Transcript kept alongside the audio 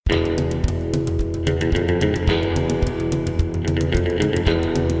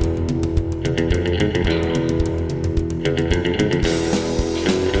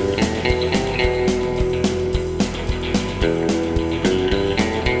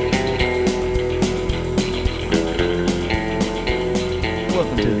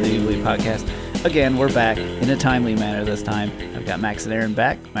Podcast. Again, we're back in a timely manner this time. I've got Max and Aaron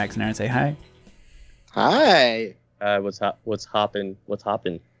back. Max and Aaron, say hi. Hi. What's hopping? What's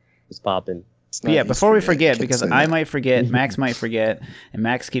popping? Yeah, before we forget, because I might forget, Max might forget, and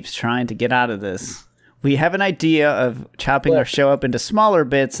Max keeps trying to get out of this. We have an idea of chopping our show up into smaller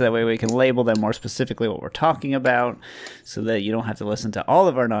bits. That way we can label them more specifically what we're talking about so that you don't have to listen to all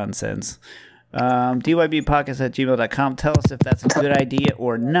of our nonsense. DYBPodcast@gmail.com. Tell us if that's a good idea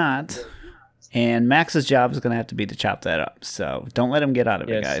or not. And Max's job is going to have to be to chop that up. So don't let him get out of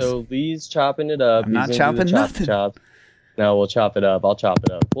it, guys. So Lee's chopping it up. I'm not chopping nothing. No, we'll chop it up. I'll chop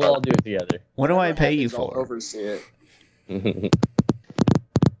it up. We'll all do it together. What do I pay you for? I'll oversee it.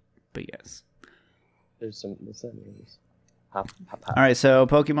 But yes. There's some. What's that mean? All right, so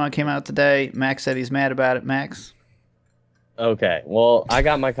Pokemon came out today. Max said he's mad about it. Max? Okay, well, I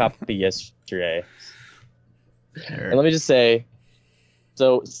got my copy yesterday. Sure. And let me just say,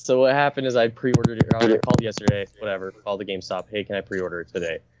 so what happened is I pre-ordered it. I called yesterday, whatever, called the GameStop. Hey, can I pre-order it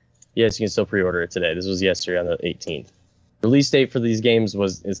today? Yes, you can still pre-order it today. This was yesterday on the 18th. Release date for these games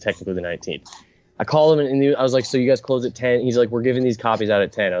is technically the 19th. I called him and I was like, so you guys close at 10? He's like, we're giving these copies out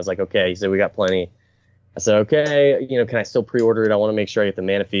at 10. I was like, okay. He said, we got plenty. I said, okay, can I still pre-order it? I want to make sure I get the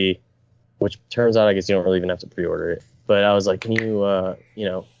Manaphy, which turns out I guess you don't really even have to pre-order it. But I was like, can you,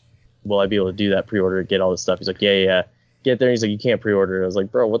 will I be able to do that, pre-order, get all this stuff? He's like, yeah. Get there. He's like, you can't pre-order it. I was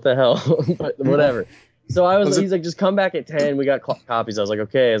like, bro, what the hell? But whatever. So he's like, just come back at 10. We got copies. I was like,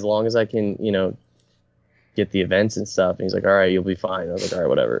 okay, as long as I can, get the events and stuff. And he's like, all right, you'll be fine. I was like, all right,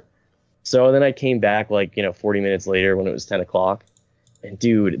 whatever. So then I came back 40 minutes later when it was 10 o'clock. And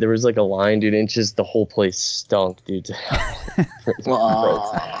dude, there was like a line, dude, and just the whole place stunk, dude.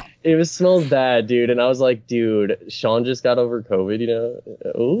 It smells bad, dude. And I was like, dude, Sean just got over COVID,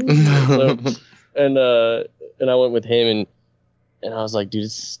 and I went with him and I was like, dude,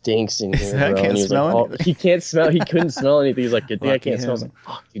 it stinks in here, bro. I can't and he was smell like, he can't smell. He couldn't smell anything. He's like, good thing I can't smell. I was like,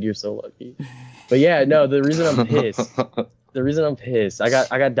 fuck, dude, you're so lucky. But yeah, no, the reason I'm pissed, I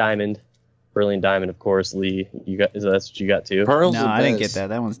got Diamond, Brilliant Diamond, of course. Lee, that's what you got too? Pearl's no, I didn't get that.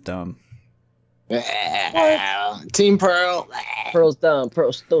 That one's dumb. Team Pearl. Pearl's dumb.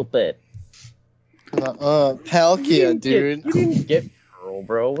 Pearl's stupid. Palkia, dude. You didn't get Pearl,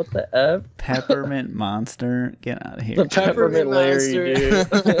 bro. What the F? Peppermint Monster. Get out of here. The Peppermint Larry, dude.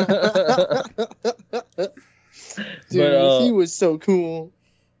 Dude, he was so cool.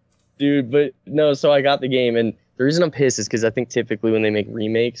 Dude, but no, so I got the game, and the reason I'm pissed is because I think typically when they make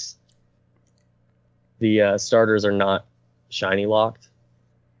remakes, the starters are not shiny locked.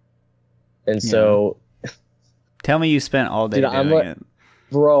 And so... Tell me you spent all day doing it.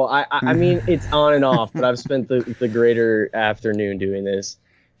 Bro, I mean, it's on and off, but I've spent the greater afternoon doing this.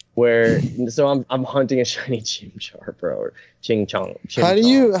 So I'm hunting a shiny Chimchar, bro, or Ching-Chong. How do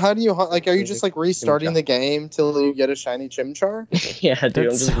you hunt? Like, are you just like restarting the game till you get a shiny Chimchar? Yeah,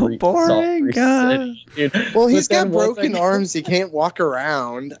 dude, That's so boring, God. Dude. Well, he's got broken arms. He can't walk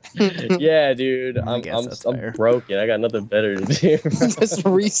around. Yeah, dude, I'm broken. I got nothing better to do. Just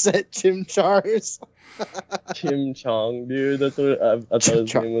reset Chimchars. Chim-Chong, dude. That's what I thought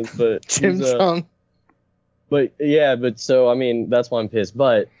his name was, but Chim-Chong. But yeah, so I mean, that's why I'm pissed.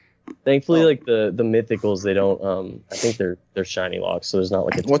 But thankfully, like the mythicals, they don't. I think they're shiny locks, so there's not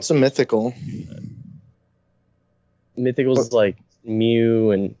like a. What's a mythical? Mythicals is like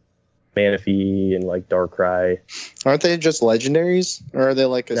Mew and Manaphy and like Darkrai. Aren't they just legendaries, or are they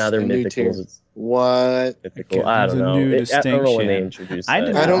like a? Nah, they're new mythicals. tier? What? Mythical. I don't know. I don't know when they introduced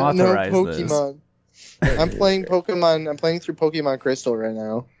that. I don't know Pokemon. I'm playing Pokemon. I'm playing through Pokemon Crystal right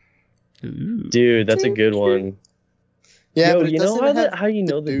now. Ooh. Dude, that's a good one. Yeah, yo, but you know how you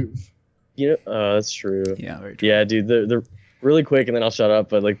know that's true. Yeah, very true. Yeah, dude, they're really quick, and then I'll shut up.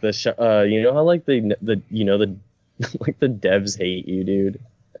 But like you know how like the like the devs hate you, dude.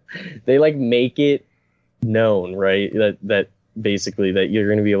 They like make it known, right? That basically that you're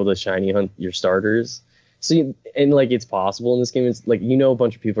gonna be able to shiny hunt your starters. So and like it's possible in this game. It's like a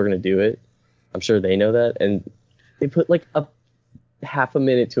bunch of people are gonna do it. I'm sure they know that, and they put like a half a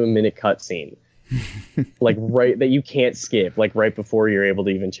minute to a minute cutscene, like right that you can't skip, like right before you're able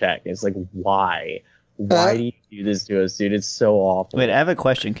to even check. It's like why do you do this to us, dude? It's so awful. Wait, I have a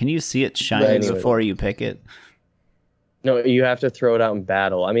question. Can you see it shining before you pick it? No, you have to throw it out in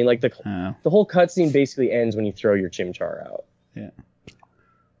battle. I mean, like the whole cutscene basically ends when you throw your Chimchar out. Yeah.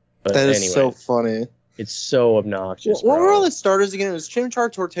 But That is anyway, so funny. it's so obnoxious. What bro. were all the starters again? It was Chimchar,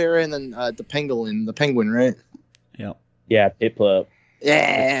 Torterra, and then the penguin, right? Yep. Yeah, Piplup.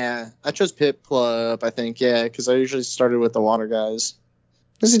 Yeah, I chose Piplup, I think. Yeah, because I usually started with the water guys.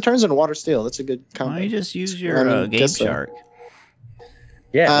 Because he turns into water steel. That's a good Why combo. don't you just use your Game guess so. Shark?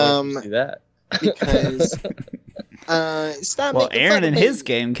 Yeah, why don't you do that. Because stop Well, making Aaron fun in of his me.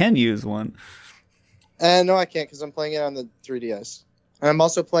 game can use one. No, I can't because I'm playing it on the 3DS. And I'm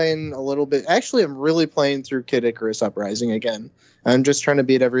also playing a little bit. Actually, I'm really playing through Kid Icarus Uprising again. I'm just trying to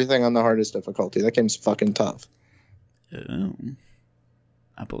beat everything on the hardest difficulty. That game's fucking tough. Oh,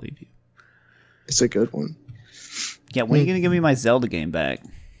 I believe you. It's a good one. Yeah, when are you gonna give me my Zelda game back?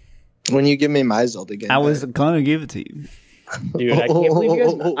 When you give me my Zelda game, I was gonna give it to you. Dude, I can't believe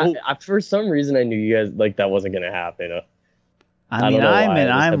you guys. For some reason, I knew you guys like that wasn't gonna happen. I don't mean, know why, I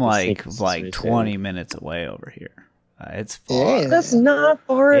just I'm have this like sneaky 20 minutes away over here. It's far. Yeah. That's not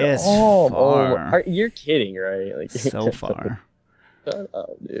far at It's all. far. You're kidding, right? Like So far. Shut up,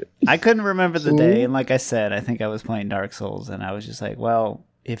 dude. I couldn't remember the day, and like I said, I think I was playing Dark Souls, and I was just like, well,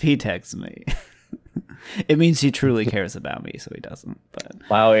 if he texts me, it means he truly cares about me, so he doesn't. But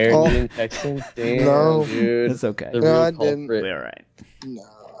Wow, Aaron, Oh. you didn't text him? Damn, No. dude. it's okay. The No, real I didn't. culprit. We're all right. No,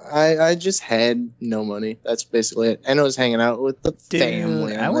 I just had no money. That's basically it. And I was hanging out with the Dude,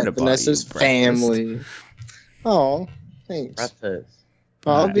 family. I would've bought Vanessa's you breakfast. family. Oh, thanks. Breakfast.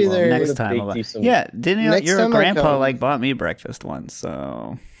 I'll Alright, be well, there. next Would've time. baked you some- Yeah, didn't Next your time I grandpa come. like bought me breakfast once?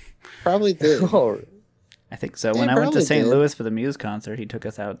 So Probably did. Oh, I think so. Yeah, When I went to probably St. did. Louis for the Muse concert, he took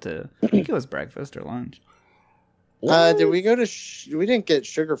us out to. I think it was breakfast or lunch. Did we go to? We didn't get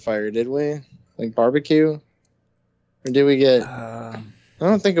Sugar Fire, did we? Like barbecue, or did we get? I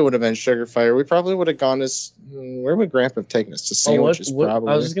don't think it would have been Sugar Fire. We probably would have gone to. Where would Grandpa have taken us to? Sandwiches,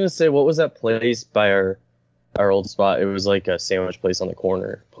 probably. I was just gonna say, what was that place by our old spot? It was like a sandwich place on the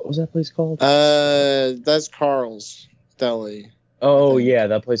corner. What was that place called? That's Carl's Deli. Oh think. yeah,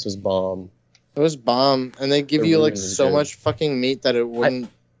 that place was bomb. It was bomb, and they give It you really like was so good. much fucking meat that it wouldn't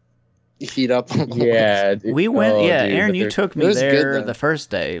heat up. Yeah, We went. Yeah, dude, Aaron, but you they're- took It me was good, there though. the first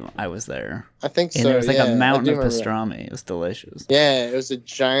day I was there, I think and so. there was like yeah, a I mountain do of remember that. pastrami. It was delicious. Yeah, it was a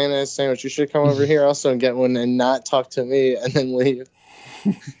giant ass sandwich. You should come over here also and get one and not talk to me and then leave.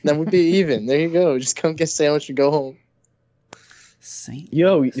 Then we'd be even. There you go. Just come get a sandwich and go home. Saint.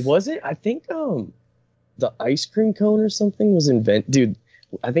 Yo, was it? I think the ice cream cone or something was invented. Dude,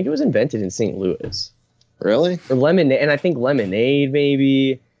 I think it was invented in St. Louis. Really? Or lemonade, and I think lemonade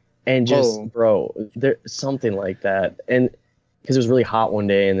maybe, and just Oh. bro, there something like that, and because it was really hot one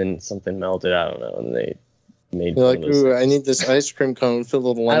day, and then something melted. I don't know, and they made. You're one like, of those ooh, I things. need this ice cream cone filled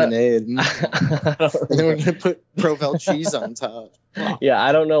with lemonade. And I don't then we're remember. going to put Provel cheese on top. Yeah,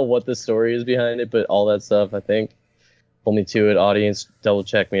 I don't know what the story is behind it, but all that stuff, I think. Hold me to it, audience. Double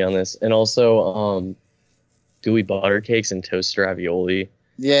check me on this, and also gooey butter cakes and toast ravioli.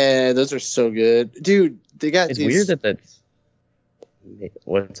 Yeah, those are so good. Dude, they got It's these. weird that that's.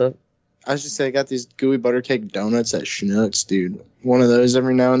 What's up? I was just saying, I got these gooey butter cake donuts at Schnucks, dude. One of those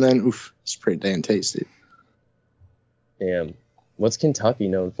every now and then. Oof, it's pretty damn tasty. Damn. What's Kentucky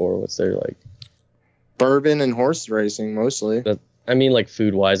known for? What's their like? Bourbon and horse racing, mostly. I mean, like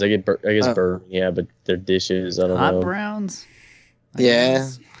food wise, I guess Oh. bourbon, yeah, but their dishes, I don't Hot know. browns. I Yeah.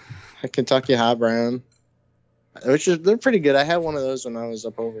 guess. A Kentucky Hot Brown. Which is, they're pretty good. I had one of those when I was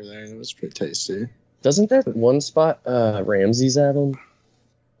up over there. It was pretty tasty. Doesn't that one spot Ramsey's have them?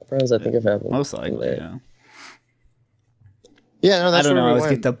 Browns, I think I've had one. Most likely. there. Yeah. Yeah, no, I that's don't know. I where we always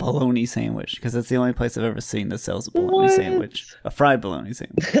went. get the bologna sandwich because it's the only place I've ever seen that sells a bologna What? sandwich, a fried bologna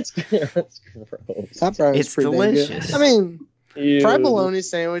sandwich. That's gross. Hot Brown is It's pretty dang good. delicious. I mean, Ew. fried bologna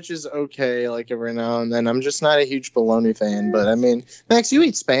sandwich is okay, like every now and then. I'm just not a huge bologna fan, but I mean, Max, you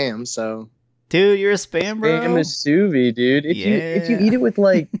eat Spam, so Dude, you're a spam bro. Spam is sous vide, dude. If you Yeah. eat it with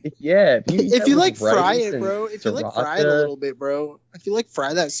like, if you eat if that you with like fry rice it, and bro, if you like fry it a sriracha, little bit, bro, if you like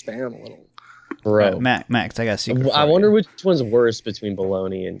fry that Spam a little. bro. Max, I got a secret. I for wonder you. which one's worse between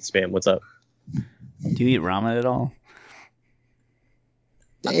bologna and Spam. What's up? Do you eat ramen at all?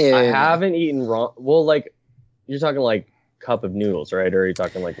 Yeah. I haven't eaten ramen. Well, like, you're talking like cup of noodles, right? Or are you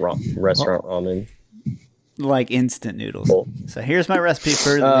talking like restaurant ramen? Like instant noodles. Cool. So here's my recipe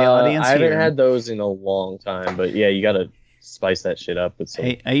for the audience I haven't here. had those in a long time, but yeah, you gotta spice that shit up with some.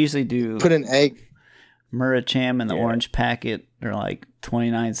 I usually do Put an egg. Muracham in the Yeah. orange packet. They're like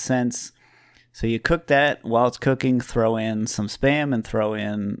 29 cents. So you cook that while it's cooking, throw in some Spam and throw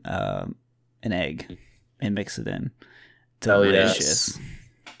in an egg and mix it in. Hell Delicious.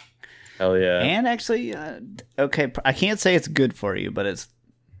 Hell yeah! And actually, okay, I can't say it's good for you, but it's,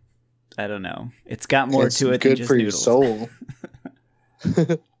 I don't know. It's got more It's to it good than just for noodles. your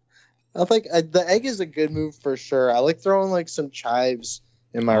soul. I think the egg is a good move for sure. I like throwing like some chives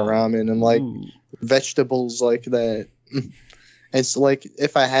in my ramen and like vegetables like that. It's like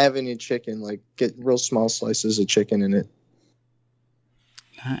if I have any chicken, like get real small slices of chicken in it.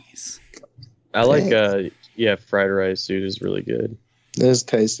 Nice. I like fried rice, dude, is really good. It is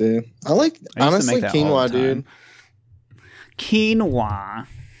tasty. I like honestly quinoa, dude. Quinoa,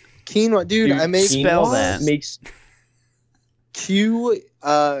 dude. I make spell that. Makes hold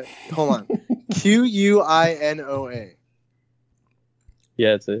on. Quinoa.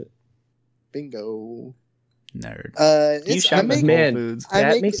 Yeah, that's it. Bingo. Nerd. I make man, Foods.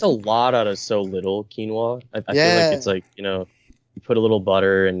 that makes a lot out of so little quinoa. I feel like it's like, you put a little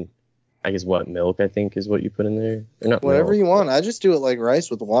butter and I guess milk I think is what you put in there. Or not whatever milk. you want. I just do it like rice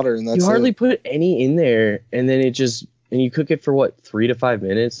with water and that's you hardly it. put any in there, and then and you cook it for 3 to 5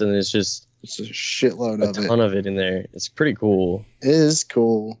 minutes, and it's a shitload of it. A ton of it in there. It's pretty cool. It is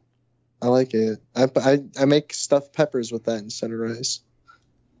cool. I like it. I make stuffed peppers with that instead of rice.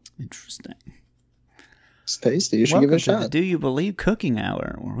 Interesting. It's tasty. You should Welcome give it a to the shot. Do You Believe Cooking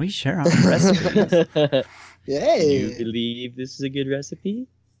Hour, where we share our recipes. Yay! You believe this is a good recipe?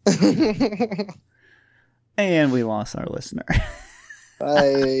 And we lost our listener.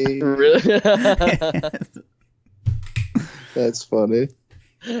 Bye. Really? That's funny.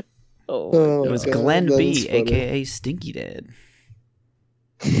 Oh, It was God, Glenn that B, is funny. aka Stinky Dad.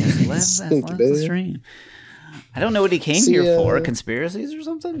 Has left the stream. I don't know what he came here for. Conspiracies or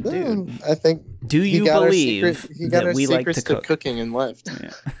something? Dude. I think. Do you believe that we like to cook? Cooking and left.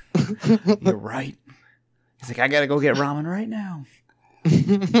 Yeah. You're right. He's like, I gotta go get ramen right now.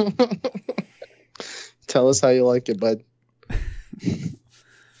 Tell us how you like it, bud.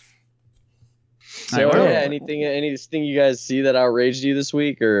 So anything you guys see that outraged you this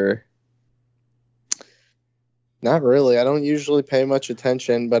week, or? Not really. I don't usually pay much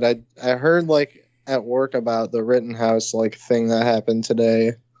attention, but I heard like at work about the Rittenhouse like thing that happened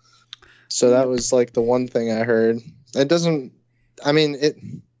today. So that was like the one thing I heard. It doesn't. I mean,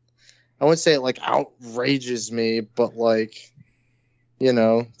 I wouldn't say it like outrages me, but like,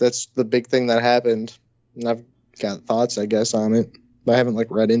 that's the big thing that happened. And I've got thoughts, I guess, on it. But I haven't like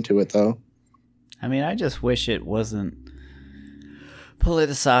read into it though. I mean, I just wish it wasn't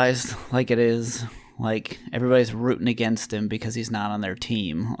politicized like it is. Like everybody's rooting against him because he's not on their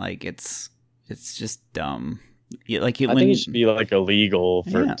team. Like it's just dumb. I think it should be like illegal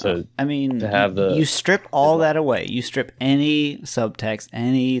to have you strip all that away. You strip any subtext,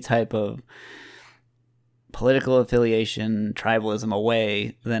 any type of political affiliation, tribalism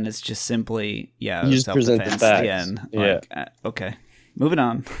away, then it's just simply you just present the facts. At the end. Like, okay, moving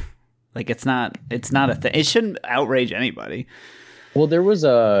on. Like it's not a thing. It shouldn't outrage anybody. Well, there was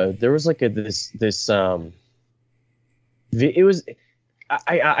I guess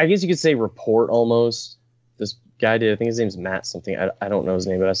you could say report almost. This guy did. I think his name's Matt something. I don't know his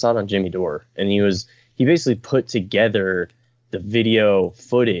name, but I saw it on Jimmy Dore, and he basically put together the video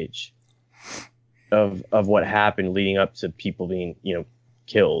footage of what happened leading up to people being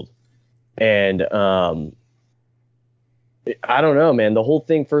killed, and I don't know, man. The whole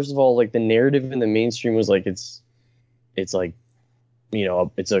thing, first of all, like the narrative in the mainstream was like it's like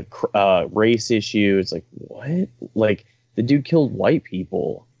it's a race issue. It's like what? Like the dude killed white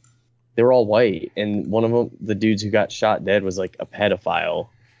people. They were all white, and one of them, the dudes who got shot dead, was like a pedophile.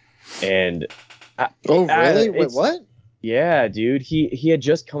 And really? Wait, what? Yeah, dude. He had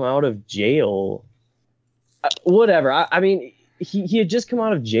just come out of jail. Whatever. I mean, he had just come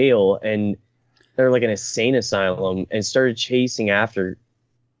out of jail, and they're like an insane asylum, and started chasing after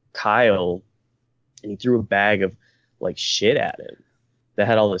Kyle, and he threw a bag of like shit at him that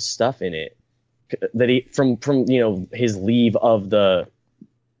had all this stuff in it that he from his leave of the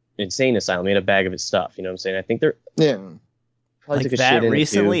insane asylum. He had a bag of his stuff. You know what I'm saying? I think they're probably like took a that shit in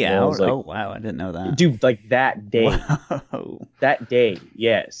recently it too. out. Oh wow, I didn't know that. Dude, like that day. Whoa. That day,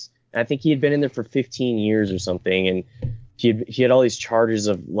 yes. And I think he had been in there for 15 years or something, and he had all these charges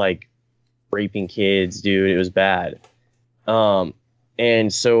of like raping kids, dude. It was bad.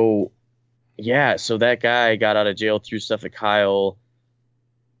 And so that guy got out of jail, threw stuff at Kyle,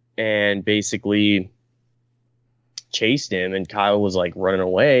 and basically chased him, and Kyle was like running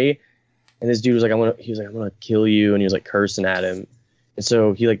away, and this dude was like, I'm gonna kill you, and he was like cursing at him, and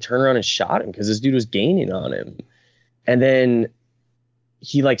so he like turned around and shot him because this dude was gaining on him, and then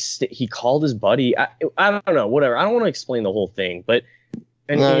he like he called his buddy. I don't know, whatever. I don't want to explain the whole thing, but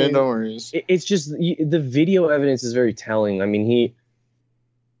no worries. It's just the video evidence is very telling. I mean,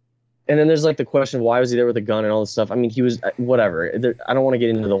 And then there's like the question, why was he there with a gun and all this stuff? I mean, he was whatever. I don't want to get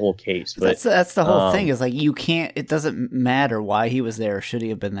into the whole case, but that's the whole thing. Is like you can't. It doesn't matter why he was there. Or should he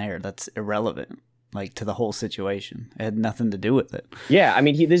have been there? That's irrelevant. Like to the whole situation, it had nothing to do with it. Yeah, I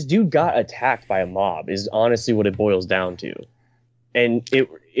mean, this dude got attacked by a mob. Is honestly what it boils down to, and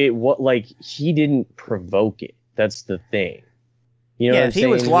he didn't provoke it. That's the thing. You know what I'm if he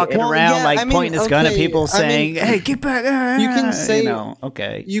saying? was walking around pointing his gun at people saying, "Hey, get back!" You can say,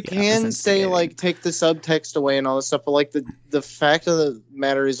 you can say like take the subtext away and all this stuff, but like the fact of the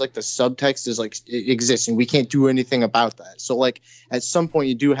matter is like the subtext is like existing. We can't do anything about that. So like at some point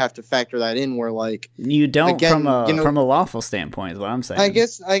you do have to factor that in. Where like you don't from a lawful standpoint is what I'm saying. I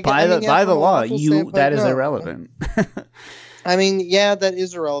guess by the law, that is irrelevant. I mean, yeah, that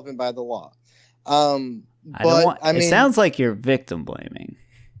is irrelevant by the law. It sounds like you're victim blaming.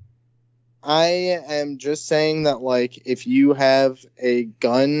 I am just saying that, like, if you have a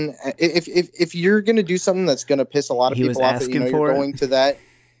gun, if you're gonna do something that's gonna piss a lot of people off, you're going to that.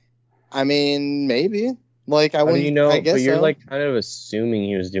 I mean, maybe. Like, I wouldn't. I guess but you're so. like kind of assuming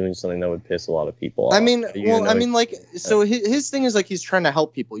he was doing something that would piss a lot of people off. I mean, like, so his thing is like he's trying to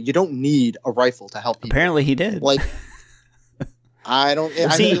help people. You don't need a rifle to help people. Apparently, he did. Like. I don't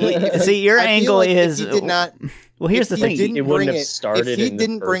see. Your angle is he did not. Well, here's the thing: it wouldn't have started. If he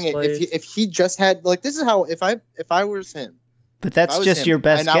didn't bring it, if he just had like this is how if I was him. But that's just your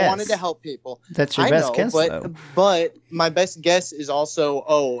best guess. And I wanted to help people. That's your best guess, though. But my best guess is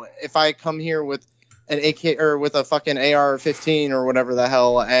also, if I come here with an AK or with a fucking AR-15 or whatever the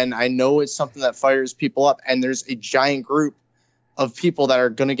hell, and I know it's something that fires people up, and there's a giant group of people that are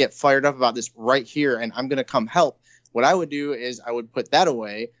going to get fired up about this right here, and I'm going to come help. What I would do is I would put that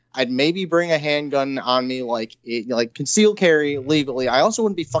away. I'd maybe bring a handgun on me, like concealed carry legally. I also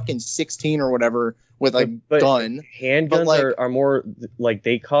wouldn't be fucking 16 or whatever with a gun. Handguns are more like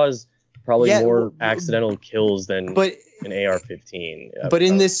they cause probably more accidental kills than an AR-15. But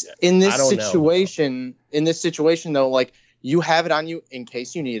in this situation though, like you have it on you in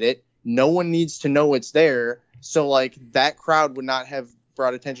case you need it. No one needs to know it's there. So like that crowd would not have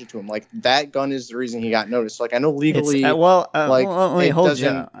brought attention to him. Like that gun is the reason he got noticed. Like I know legally, hold up. I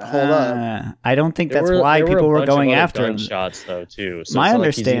don't think that's why people were going after him. Shots though too. So my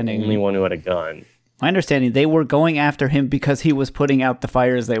understanding, he's the only one who had a gun. My understanding, they were going after him because he was putting out the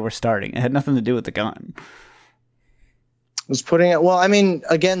fires they were starting. It had nothing to do with the gun. Was putting it. Well, I mean,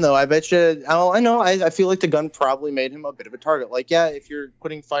 again though, I bet you. I know. I feel like the gun probably made him a bit of a target. Like, yeah, if you're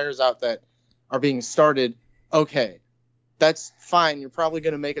putting fires out that are being started, okay. That's fine. You're probably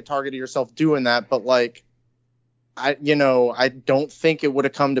going to make a target of yourself doing that. But like, I don't think it would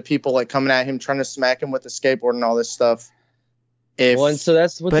have come to people like coming at him, trying to smack him with the skateboard and all this stuff. So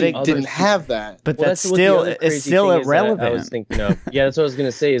that's what. But it didn't have that. But that's still irrelevant. I was thinking of. Yeah, that's what I was going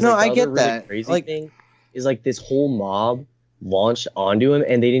to say. Is no, like, I get that. Really crazy thing is like this whole mob launched onto him,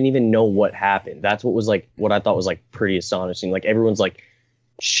 and they didn't even know what happened. That's what was like what I thought was like pretty astonishing. Like everyone's like,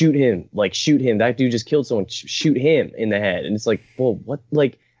 shoot him, that dude just killed someone, shoot him in the head. And it's like, well, what?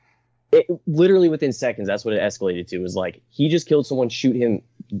 Like it literally within seconds, that's what it escalated to, was like, he just killed someone, shoot him,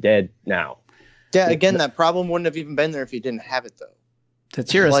 dead now. Yeah, again, that problem wouldn't have even been there if he didn't have it though.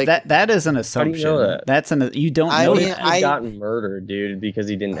 That's yours. Like, that is an assumption. How do you know that? That's you don't know that. He got murdered, dude, because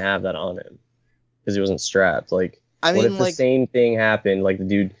he didn't have that on him, because he wasn't strapped. Like, what if the same thing happened, like the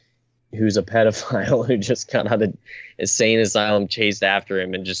dude who's a pedophile who just got out of insane asylum chased after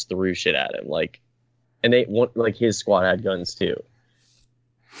him and just threw shit at him, like, and his squad had guns too.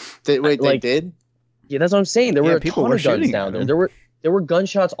 They did? Yeah, that's what I'm saying. There were people ton of guns down there. There were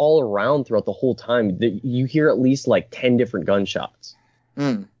gunshots all around throughout the whole time. You hear at least like 10 different gunshots.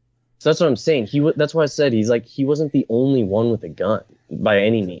 So that's what I'm saying. That's why I said he wasn't the only one with a gun by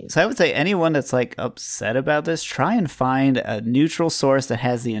any means. So I would say anyone that's like upset about this, try and find a neutral source that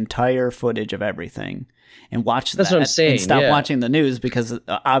has the entire footage of everything and watch that. That's what I'm saying. And stop watching the news, because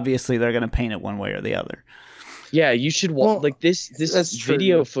obviously they're going to paint it one way or the other. Yeah, you should watch this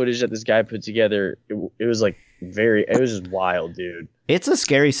video footage that this guy put together. It was like it was just wild, dude. It's a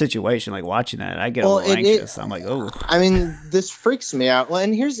scary situation. Like watching that, I get a little anxious. I'm like, oh. I mean, this freaks me out. Well,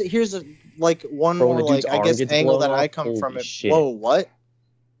 and here's one more like I guess angle that I come from it. Shit. Whoa, what?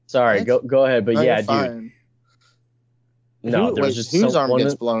 Sorry, go ahead. But yeah, fine. Dude. No, there was just whose arm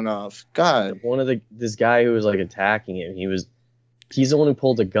gets blown off. God, this guy who was like attacking him. He's the one who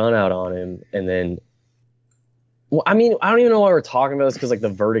pulled a gun out on him, and then. Well, I mean, I don't even know why we're talking about this, because like the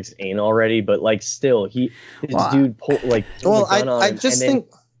verdict's in already, but like still, dude pulled like. Well, I just think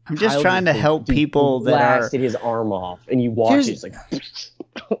I'm just trying to help people that blasted his arm off, and you watch it. It's like.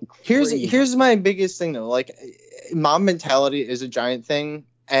 Here's my biggest thing though. Like, mob mentality is a giant thing,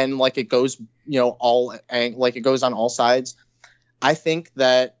 and like it goes, like it goes on all sides. I think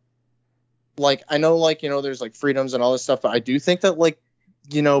that, like, I know, like, there's like freedoms and all this stuff, but I do think that, like,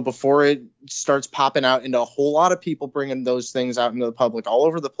 before it starts popping out into a whole lot of people bringing those things out into the public all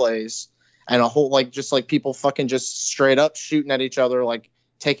over the place, and a whole, like, just like people fucking just straight up shooting at each other, like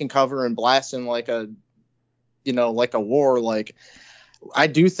taking cover and blasting like a war, like, I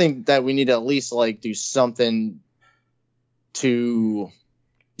do think that we need to at least like do something to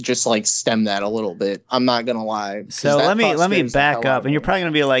just like stem that a little bit. I'm not gonna lie. So let me back up, and you're probably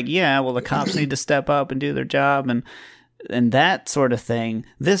gonna be like, yeah, well, the cops need to step up and do their job and that sort of thing.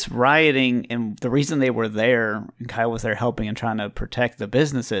 This rioting, and the reason they were there, and Kyle was there helping and trying to protect the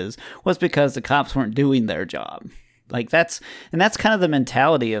businesses, was because the cops weren't doing their job. Like that's kind of the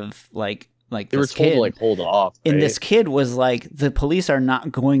mentality of like they were told to like hold off. Right? And this kid was like, the police are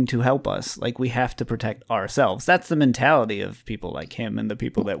not going to help us. Like, we have to protect ourselves. That's the mentality of people like him and the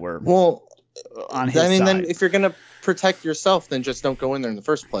people that were on his side. Then if you're gonna protect yourself, then just don't go in there in the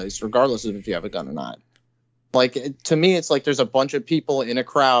first place, regardless of if you have a gun or not. Like, to me, it's like there's a bunch of people in a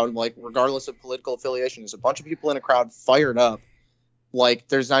crowd, like, regardless of political affiliation, there's a bunch of people in a crowd fired up. Like,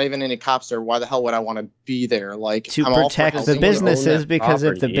 there's not even any cops there. Why the hell would I want to be there? Like, to protect the businesses, because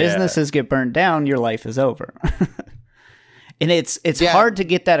if the businesses get burned down, your life is over. And it's hard to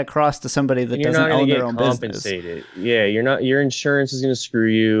get that across to somebody that doesn't own their own business. Yeah, your insurance is going to screw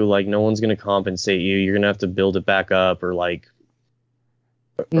you. Like, no one's going to compensate you. You're going to have to build it back up, or like.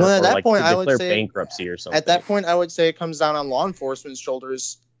 Well, at that point, I would say bankruptcy or something. At that point, I would say it comes down on law enforcement's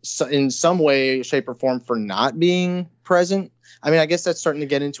shoulders in some way, shape, or form for not being present. I mean, I guess that's starting to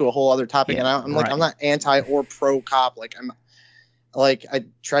get into a whole other topic, and I'm not anti or pro cop. Like, I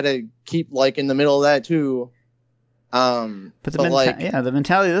try to keep like in the middle of that too. But the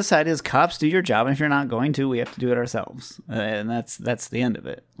mentality of this side is cops do your job, and if you're not going to, we have to do it ourselves, and that's the end of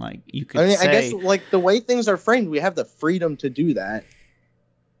it. Like, you could I guess like the way things are framed, we have the freedom to do that.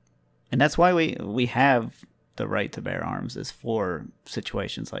 And that's why we have the right to bear arms, is for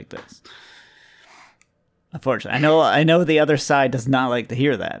situations like this. Unfortunately, I know the other side does not like to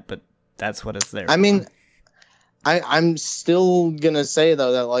hear that, but that's what it's there for. I mean, I'm still gonna say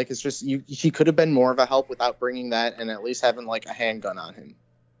though that like it's just he could have been more of a help without bringing that, and at least having like a handgun on him.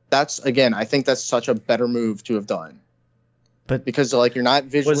 I think that's such a better move to have done. But because like you're not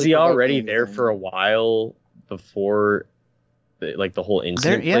visually. Was he already there for a while before? Like the whole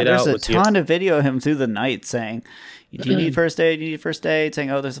incident played out? There's a ton of video of him through the night saying, do you need first aid? Do you need first aid?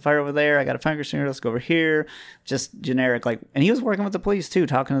 Saying, oh, there's a fire over there. I got a fire extinguisher. Let's go over here. Just generic, like, and he was working with the police too,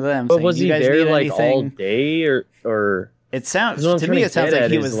 talking to them. But saying, was he there like all day or? It sounds to me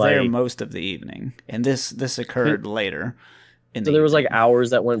like he was there most of the evening, and this occurred later. So there was like hours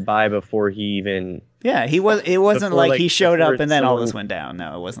that went by before he even. Yeah, he was. It wasn't like he showed up and then all this went down.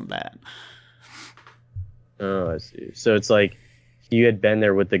 No, it wasn't that. Oh, I see. So it's like. You had been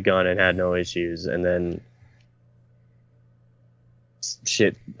there with the gun and had no issues, and then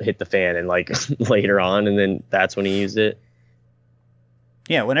shit hit the fan, and like later on, and then that's when he used it.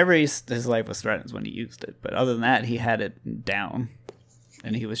 Yeah, whenever his life was threatened is when he used it. But other than that, he had it down,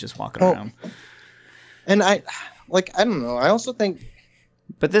 and he was just walking around. And I don't know. I also think,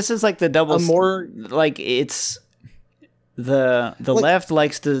 but this is like the double. It's the left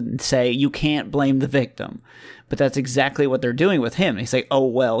likes to say you can't blame the victim. But that's exactly what they're doing with him. He's like, oh,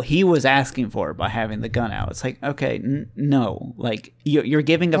 well, he was asking for it by having the gun out. It's like, okay, no. Like, you're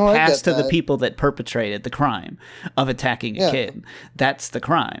giving a pass to the people that perpetrated the crime of attacking a kid. That's the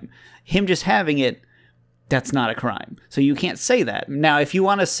crime. Him just having it, that's not a crime. So you can't say that. Now, if you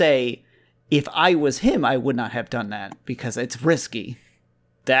want to say, if I was him, I would not have done that because it's risky.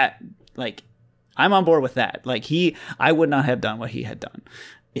 That, like, I'm on board with that. Like, I would not have done what he had done.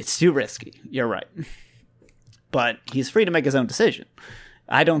 It's too risky. You're right. But he's free to make his own decision.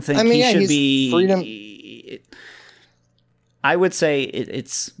 I don't think he should be. Freedom. I would say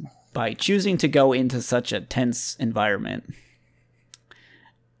it's by choosing to go into such a tense environment.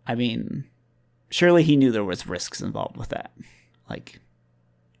 I mean, surely he knew there was risks involved with that. Like,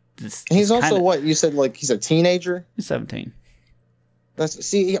 he's also what you said. Like, he's a teenager. He's 17.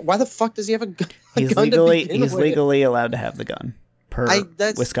 Why the fuck does he have a gun? He's legally allowed to have the gun per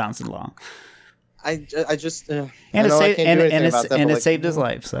Wisconsin law. It saved his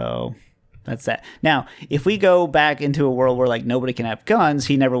life, so that's that. Now, if we go back into a world where like nobody can have guns,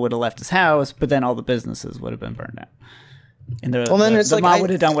 he never would have left his house, but then all the businesses would have been burned out, and the mob would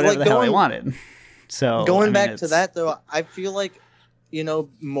have done whatever the hell they wanted. So going back to that though, I feel like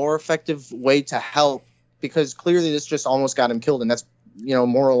more effective way to help, because clearly this just almost got him killed, and that's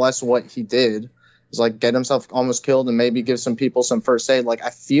more or less what he did. Is like get himself almost killed and maybe give some people some first aid. Like I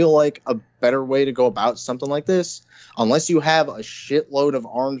feel like a better way to go about something like this, unless you have a shitload of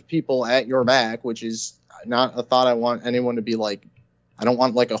armed people at your back, which is not a thought I want anyone to be like. I don't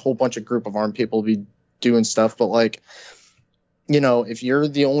want like a whole bunch of group of armed people to be doing stuff, but like, you know, if you're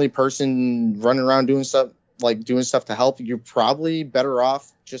the only person running around doing stuff to help, you're probably better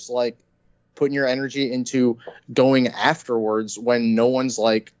off just like putting your energy into going afterwards when no one's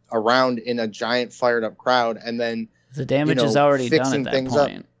like around in a giant fired up crowd, and then the damage is already done at that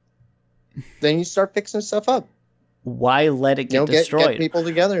point. Then you start fixing stuff up. Why let it get destroyed? Get people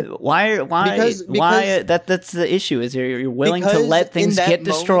together. Why? Because that's the issue. Is you're willing to let things get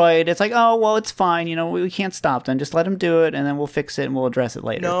destroyed. It's like, oh well, it's fine. You know, we can't stop them. Just let them do it, and then we'll fix it and we'll address it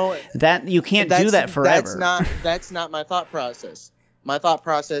later. No, that you can't do that forever. That's not my thought process. My thought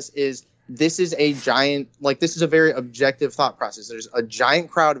process is this is a giant, like this is a very objective thought process. There's a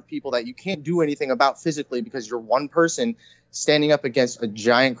giant crowd of people that you can't do anything about physically because you're one person standing up against a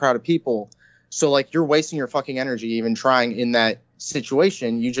giant crowd of people. So, like, you're wasting your fucking energy even trying in that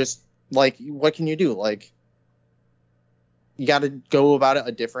situation. You just, like, what can you do? Like, you got to go about it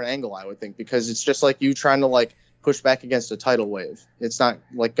a different angle, I would think, because it's just like you trying to, like, push back against a tidal wave. It's not,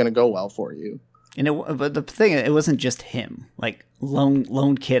 like, going to go well for you. But the thing, it wasn't just him, like,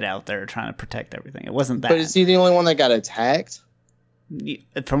 lone kid out there trying to protect everything. It wasn't that. But is he the only one that got attacked?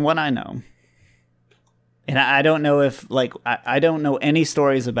 From what I know. And I don't know if, like, I don't know any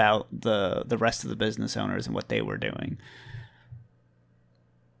stories about the rest of the business owners and what they were doing.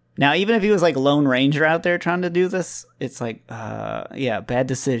 Now, even if he was, like, Lone Ranger out there trying to do this, it's like, yeah, bad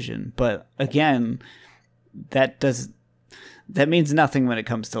decision. But, again, that means nothing when it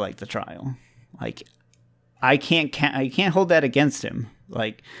comes to, like, the trial. Like, I can't hold that against him.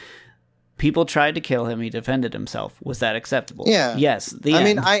 Like, people tried to kill him. He defended himself. Was that acceptable? Yeah. Yes.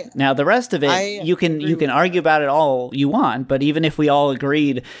 Now the rest of it, you can argue about it all you want, but even if we all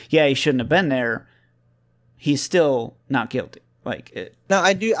agreed, yeah, he shouldn't have been there, he's still not guilty. Like it. Now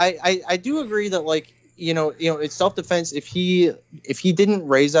I do agree that, like, you know, it's self-defense. If he didn't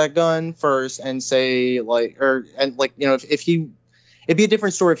raise that gun first and say like, it'd be a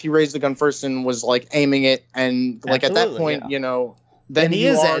different story if he raised the gun first and was like aiming it and like at that point, you know. Then you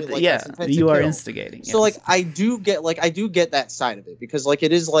are instigating. So like I do get that side of it, because like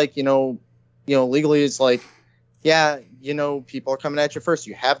it is like, you know, legally it's like, yeah, you know, people are coming at you first.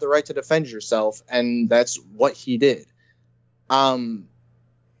 You have the right to defend yourself, and that's what he did. I mean,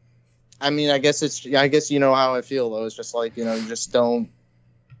 I guess you know how I feel though. It's just like, you know, you just don't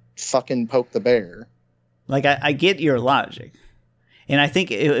fucking poke the bear. Like I get your logic, and I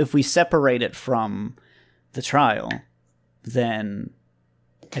think if we separate it from the trial, then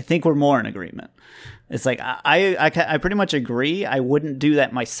I think we're more in agreement. It's like, I pretty much agree. I wouldn't do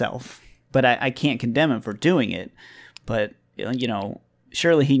that myself, but I can't condemn him for doing it. But, you know,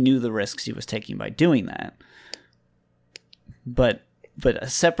 surely he knew the risks he was taking by doing that. But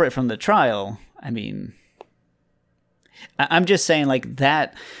separate from the trial, I mean, I'm just saying like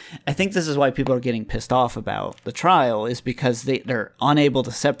that. I think this is why people are getting pissed off about the trial, is because they're unable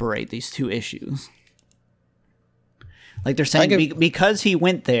to separate these two issues. Like they're saying because he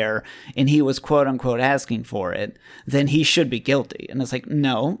went there and he was quote unquote asking for it, then he should be guilty. And it's like,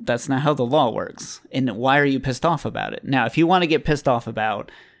 no, that's not how the law works. And why are you pissed off about it? Now, if you want to get pissed off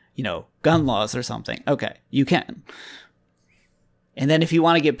about, you know, gun laws or something, okay, you can. And then if you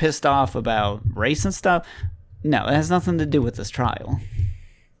want to get pissed off about race and stuff, no, it has nothing to do with this trial.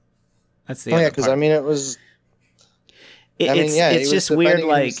 That's the other because I mean, it was. It's just weird.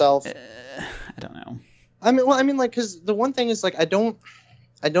 Like, I don't know. I mean, like, because the one thing is, like, I don't,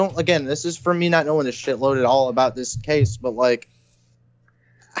 again, this is for me not knowing a shitload at all about this case, but, like,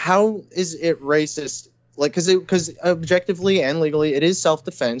 how is it racist? Like, because objectively and legally, it is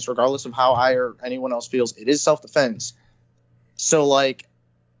self-defense, regardless of how I or anyone else feels, it is self-defense. So, like,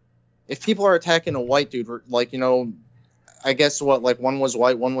 if people are attacking a white dude, like, you know, I guess like one was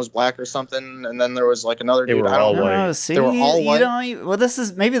white, one was black or something, and then there was like another dude. They were all white. See, they were all white. Well, this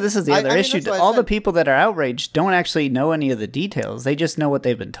is the other issue. All the people that are outraged don't actually know any of the details. They just know what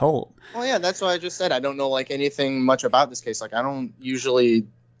they've been told. Well, yeah, that's what I just said. I don't know like anything much about this case. Like I don't usually.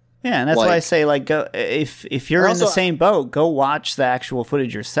 Yeah, and that's why I say like go if you're in the same boat, go watch the actual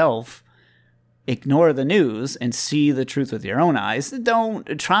footage yourself. Ignore the news and see the truth with your own eyes.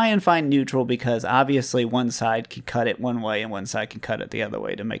 Don't try and find neutral, because obviously one side can cut it one way and one side can cut it the other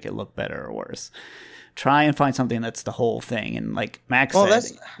way to make it look better or worse. Try and find something that's the whole thing. And like Max said,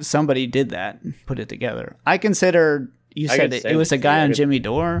 somebody did that, put it together. I consider, you said it was a guy on Jimmy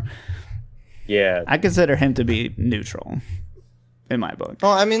Dore. Yeah. I consider him to be neutral. in my book.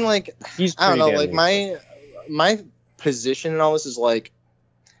 Well, I mean, like, He's I don't know, pretty like my position in all this is like,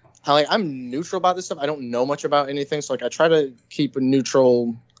 I'm neutral about this stuff. I don't know much about anything, so like I try to keep a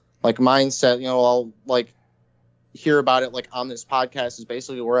neutral like mindset. You know, I'll like hear about it like on this podcast is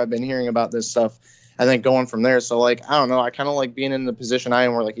basically where I've been hearing about this stuff, and then going from there. So like I don't know, I kind of like being in the position I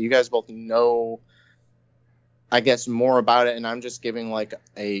am where like you guys both know, I guess, more about it, and I'm just giving like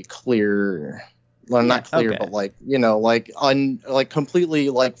a clear, well, not clear, okay. but like, you know, like completely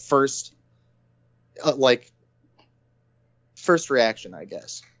like first reaction, I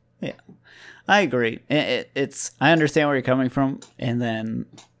guess. Yeah, I agree. It's I understand where you're coming from, and then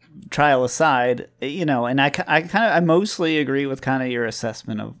trial aside, you know, and I mostly agree with kind of your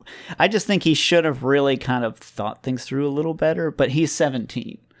assessment of. I just think he should have really kind of thought things through a little better, but he's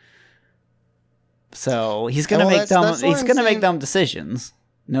 17, so he's gonna make dumb. He's gonna make dumb decisions,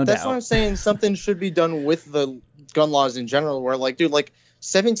 no doubt. That's what I'm saying. Something should be done with the gun laws in general, where like, dude, like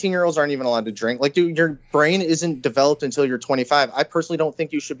 17-year-olds aren't even allowed to drink. Like, dude, your brain isn't developed until you're 25. I personally don't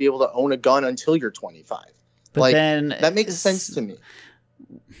think you should be able to own a gun until you're 25. But like, then that makes sense to me.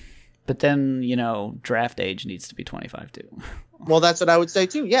 But then, you know, draft age needs to be 25 too. Well, that's what I would say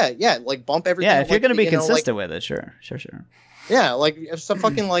too. Yeah, like bump everything. Yeah, if you're like, going to be you know, consistent like, with it, sure. Yeah, like if some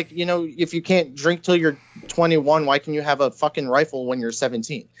fucking like, you know, if you can't drink till you're 21, why can you have a fucking rifle when you're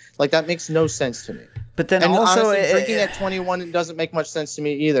 17? Like that makes no sense to me. But then and also honestly, drinking at 21 it doesn't make much sense to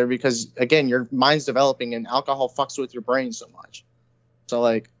me either, because again, your mind's developing and alcohol fucks with your brain so much. So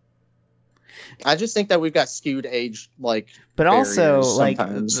like, I just think that we've got skewed age like. But also like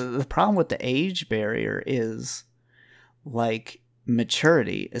sometimes. the problem with the age barrier is like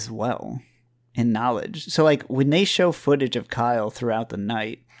maturity as well. And knowledge. So like when they show footage of Kyle throughout the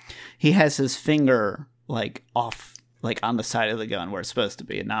night, he has his finger like off, like on the side of the gun where it's supposed to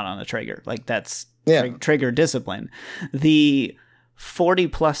be and not on the trigger. Like that's trigger discipline. The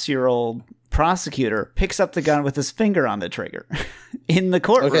 40-plus-year-old prosecutor picks up the gun with his finger on the trigger in the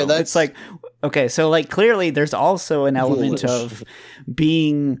courtroom. Okay, it's like, okay, so like clearly there's also an element of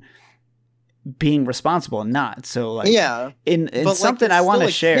being responsible and not. So like, yeah, in something like, I want to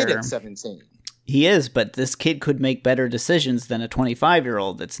share. Kid at 17. He is, but this kid could make better decisions than a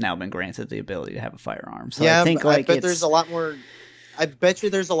 25-year-old that's now been granted the ability to have a firearm. So yeah, I think like there's a lot more. I bet you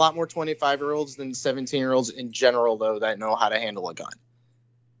there's a lot more 25-year-olds than 17-year-olds in general, though, that know how to handle a gun.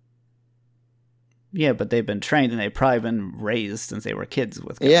 Yeah, but they've been trained and they've probably been raised since they were kids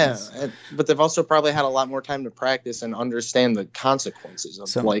with guns. Yeah, but they've also probably had a lot more time to practice and understand the consequences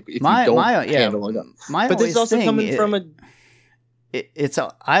of like if you don't handle a gun. But this is also coming from a.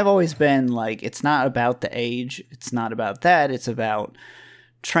 I've always been like, it's not about the age, it's not about that, it's about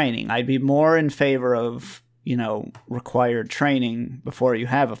training. I'd be more in favor of, you know, required training before you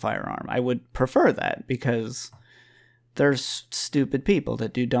have a firearm. I would prefer that because there's stupid people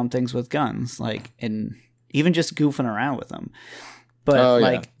that do dumb things with guns, like, and even just goofing around with them. But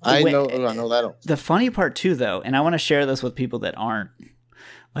like, I know that. The funny part too, though, and I want to share this with people that aren't,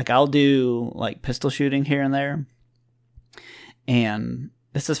 like, I'll do like pistol shooting here and there. And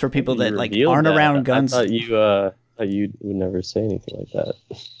this is for people that like aren't around guns. I thought you would never say anything like that.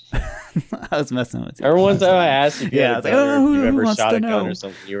 I was messing with you. Every one time I asked if you, if you ever shot a gun or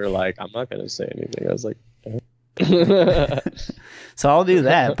something, you were like, I'm not going to say anything. I was like, so I'll do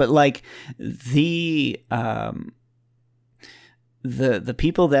that. But like the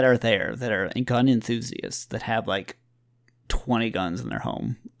people that are there that are gun enthusiasts that have like 20 guns in their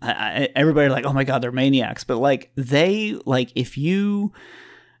home, everybody like, oh my god, they're maniacs. But like they like, if you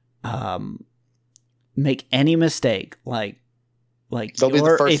make any mistake, like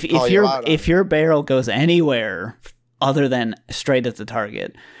if your barrel goes anywhere other than straight at the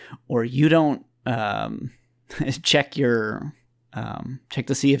target, or you don't check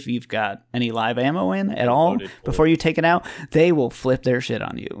to see if you've got any live ammo in at all before you take it out, they will flip their shit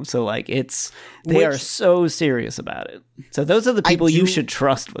on you. So like they are so serious about it. So those are the people you should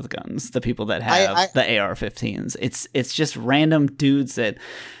trust with guns, the people that have the AR-15s. It's just random dudes that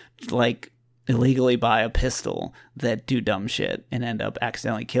like illegally buy a pistol that do dumb shit and end up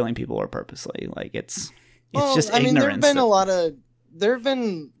accidentally killing people or purposely. Like it's just ignorance. There have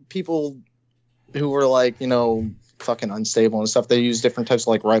been people who were like, you know, fucking unstable and stuff. They use different types of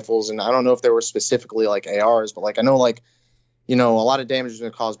like rifles, and I don't know if they were specifically like ARs, but like I know like, you know, a lot of damage has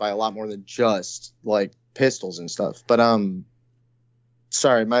been caused by a lot more than just like pistols and stuff. But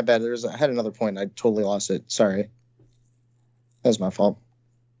sorry, my bad. I had another point. I totally lost it. Sorry, that was my fault.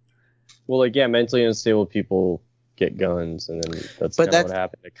 Well, like, yeah, mentally unstable people get guns, and then that's kind of what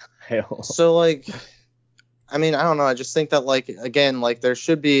happened to Kyle. So like, I mean, I don't know. I just think that, like, again, like, there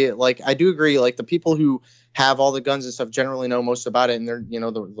should be, like, I do agree, like, the people who have all the guns and stuff generally know most about it, and they're, you know,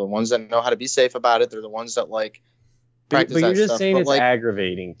 the ones that know how to be safe about it. They're the ones that, like, practice but you're that just stuff. saying But, it's like,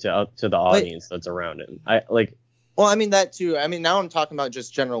 aggravating to the audience that's around it. well, I mean, that too. I mean, now I'm talking about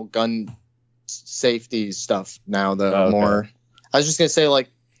just general gun safety stuff now, though. Okay. More. I was just gonna say, like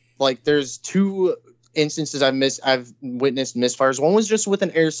there's two instances I've witnessed misfires. One was just with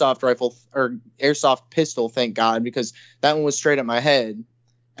an airsoft rifle or airsoft pistol, thank God, because that one was straight at my head,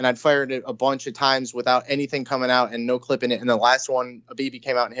 and I'd fired it a bunch of times without anything coming out and no clip in it. And the last one, a BB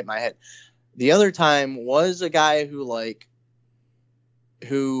came out and hit my head. The other time was a guy who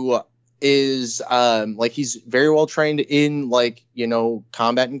is like, he's very well trained in, like, you know,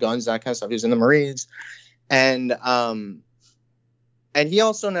 combat and guns, that kind of stuff. He was in the Marines, and he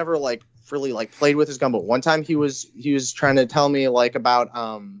also never, like, really, like, played with his gun. But one time he was trying to tell me, like, about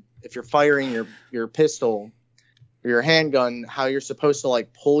if you're firing your pistol or your handgun, how you're supposed to,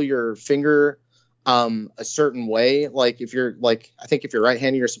 like, pull your finger a certain way. Like, if you're, like, I think if you're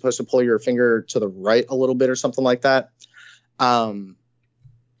right-handed, you're supposed to pull your finger to the right a little bit or something like that,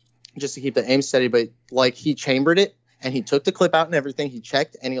 just to keep the aim steady. But, like, he chambered it and he took the clip out and everything. He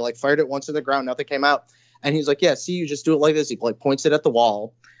checked and he, like, fired it once to the ground. Nothing came out. And he's like, yeah, see, you just do it like this. He, like, points it at the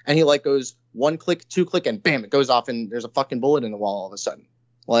wall, and he, like, goes 1 click, 2 click, and bam, it goes off, and there's a fucking bullet in the wall all of a sudden.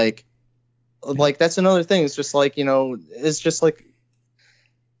 Like that's another thing. It's just, like, you know, it's just, like,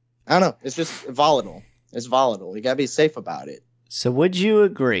 I don't know. It's just volatile. It's volatile. You gotta be safe about it. So would you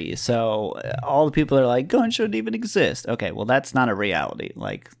agree? So all the people are like, guns shouldn't even exist. Okay, well, that's not a reality.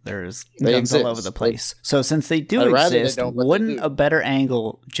 Like, there's guns all over the place. So since they do exist, wouldn't a better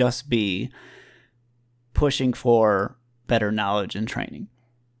angle just be pushing for better knowledge and training?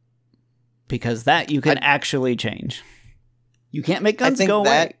 Because that you can actually change. You can't make guns go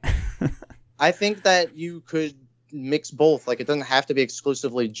away. I think that you could mix both. Like, it doesn't have to be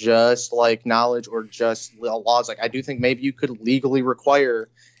exclusively just, like, knowledge or just laws. Like, I do think maybe you could legally require,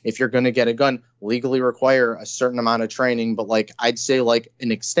 if you're going to get a gun, legally require a certain amount of training. But, like, I'd say, like,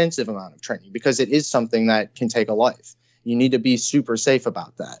 an extensive amount of training, because it is something that can take a life. You need to be super safe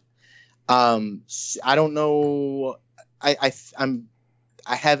about that. I don't know. I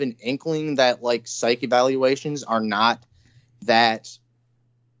have an inkling that, like, psych evaluations are not that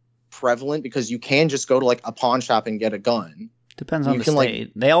prevalent, because you can just go to, like, a pawn shop and get a gun. Depends on the state.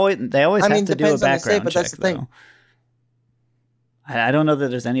 Like, they always have to do a background check, that's the thing. though. I don't know that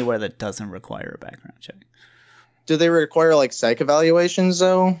there's anywhere that doesn't require a background check. Do they require, like, psych evaluations,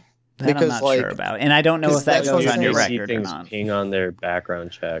 though? That because, I'm not sure about, and I don't know if that goes on your record or not. Ping on their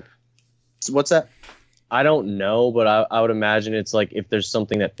background check. What's that? I don't know, but I would imagine it's like, if there's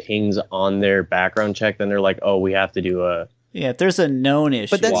something that pings on their background check, then they're like, oh, we have to do a... Yeah, if there's a known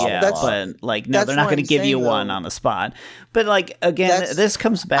issue, but like, no, they're not going to give you one on the spot. But, like, again, this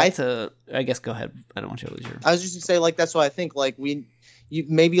comes back to, I guess, go ahead. I don't want you to lose your... I was just going to say, like, that's why I think, like, you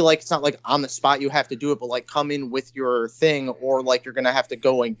maybe, like, it's not like on the spot you have to do it, but, like, come in with your thing, or, like, you're going to have to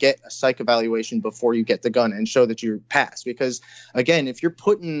go and get a psych evaluation before you get the gun and show that you passed. Because, again, if you're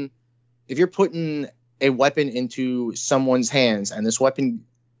putting a weapon into someone's hands, and this weapon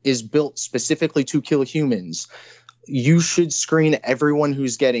is built specifically to kill humans, you should screen everyone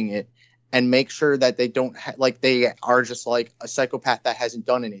who's getting it and make sure that they don't they are just, like, a psychopath that hasn't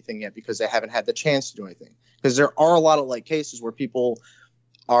done anything yet because they haven't had the chance to do anything. Because there are a lot of, like, cases where people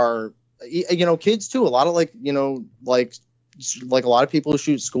are, you know, kids too, a lot of, like, you know, like a lot of people who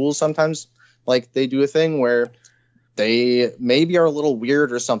shoot schools sometimes, like, they do a thing where they maybe are a little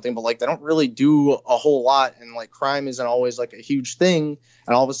weird or something, but, like, they don't really do a whole lot, and, like, crime isn't always, like, a huge thing,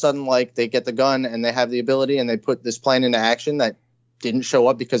 and all of a sudden, like, they get the gun and they have the ability and they put this plan into action that didn't show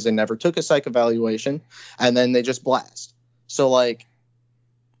up because they never took a psych evaluation, and then they just blast. So, like,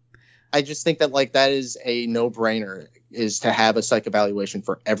 I just think that, like, that is a no-brainer, is to have a psych evaluation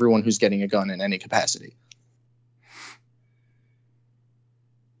for everyone who's getting a gun in any capacity.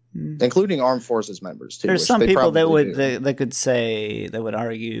 Including armed forces members too. There's some people that would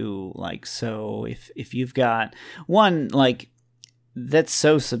argue, like, so if you've got one, like, that's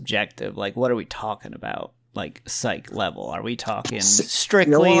so subjective, like, what are we talking about? Like, psych level? Are we talking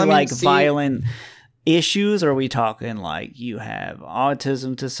strictly violent issues, or are we talking, like, you have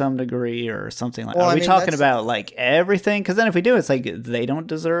autism to some degree or something like that? Are we talking about, like, everything? Because then if we do, it's like they don't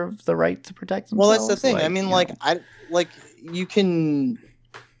deserve the right to protect themselves. Well, that's the thing. Like, I mean, you can.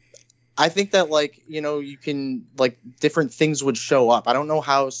 I think that, like, you know, you can, like, different things would show up. I don't know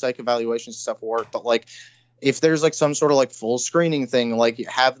how psych evaluation stuff work, but, like, if there's, like, some sort of, like, full screening thing, like, you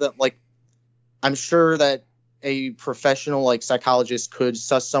have that, like, I'm sure that a professional, like, psychologist could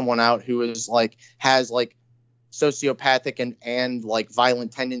suss someone out who is, like, has, like, sociopathic and like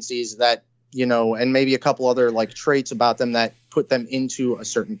violent tendencies that, you know, and maybe a couple other like traits about them that put them into a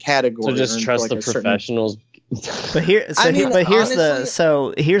certain category. So just trust like the professionals. But here's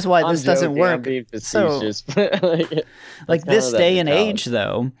why this doesn't work. I'm being facetious, but like this day and age,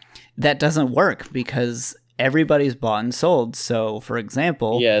 though, that doesn't work because everybody's bought and sold. So, for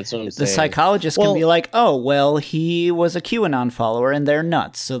example, that's what I'm the saying. psychologist can be like, "Oh, well, he was a QAnon follower, and they're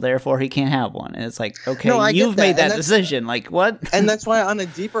nuts, so therefore he can't have one." And it's like, okay, you've made that decision. Like, what? And that's why, on a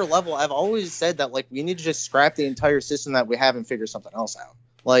deeper level, I've always said that like we need to just scrap the entire system that we have and figure something else out.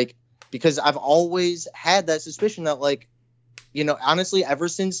 Like, because I've always had that suspicion that, like, you know, honestly, ever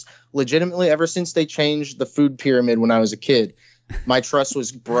since they changed the food pyramid when I was a kid, my trust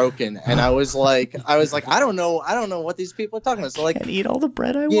was broken, and I was like, I don't know what these people are talking about. So like, can't eat all the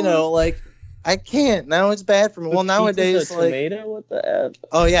bread I want. You know, like I can't. Now it's bad for me. Well, nowadays, like tomato, what the F?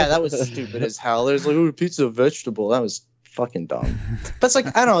 Oh yeah, that was stupid as hell. There's like, oh, pizza, vegetable. That was fucking dumb. But it's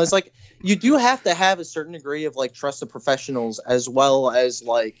like, I don't know. It's like you do have to have a certain degree of like trust of professionals as well as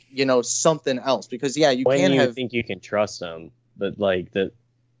like, you know, something else, because you think you can trust them, but like that,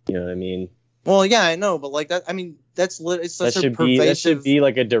 you know what I mean? Well, yeah, I know, but like that, I mean, it's such a pervasive. That should be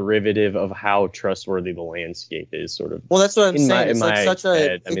like a derivative of how trustworthy the landscape is, sort of. Well, that's what I'm saying. It's like such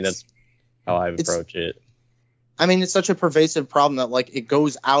a. I mean, that's how I approach it. I mean, it's such a pervasive problem that like it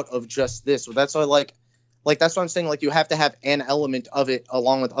goes out of just this. That's why like that's what I'm saying. Like you have to have an element of it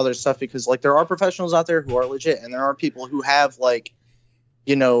along with other stuff, because like there are professionals out there who are legit, and there are people who have like,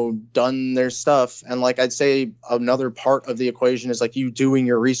 you know, done their stuff. And like I'd say another part of the equation is like you doing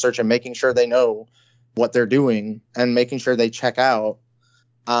your research and making sure they know what they're doing and making sure they check out.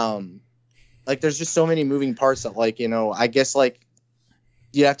 Like there's just so many moving parts that, like, you know, I guess like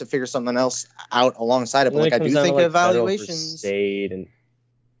you have to figure something else out alongside it. But like I do think evaluations,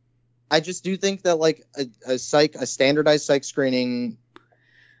 I just do think that like a standardized psych screening.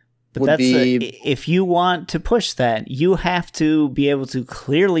 But if you want to push that, you have to be able to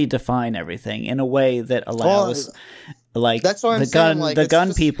clearly define everything in a way that allows, that's what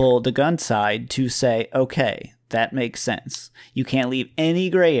the gun side to say, okay, that makes sense. You can't leave any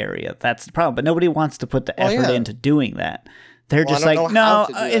gray area. That's the problem. But nobody wants to put the effort into doing that. They're just like, no.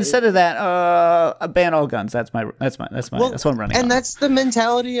 Instead of that, ban all guns. That's what I'm running. And on. That's the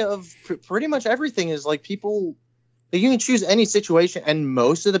mentality of pretty much everything. Is like people. You can choose any situation, and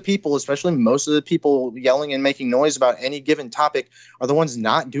most of the people yelling and making noise about any given topic are the ones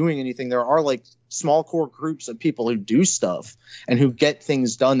not doing anything. There are like small core groups of people who do stuff and who get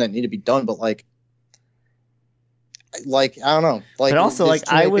things done that need to be done. But like I don't know. Like, but also, like,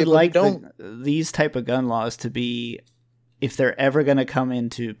 I would like these type of gun laws to be, if they're ever going to come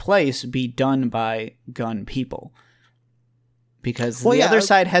into place, be done by gun people. Because the other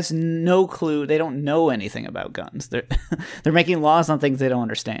side has no clue. They don't know anything about guns. They're making laws on things they don't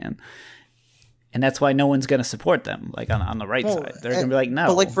understand. And that's why no one's going to support them, like on the right side. They're going to be like, no.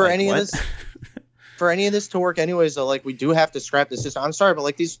 But like for any of this to work anyways, though, like we do have to scrap the system. I'm sorry, but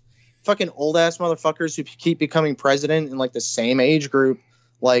like these fucking old ass motherfuckers who keep becoming president in like the same age group,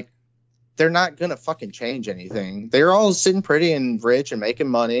 like they're not going to fucking change anything. They're all sitting pretty and rich and making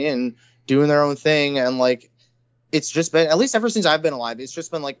money and doing their own thing. And like, it's just been, at least ever since I've been alive, it's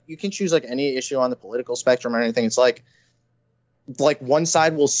just been like, you can choose like any issue on the political spectrum or anything. It's like one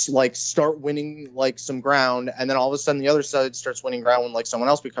side will like start winning like some ground, and then all of a sudden the other side starts winning ground when like someone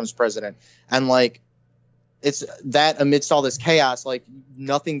else becomes president. And like, it's that amidst all this chaos, like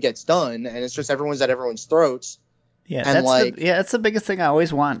nothing gets done, and it's just everyone's at everyone's throats. Yeah. And that's the biggest thing I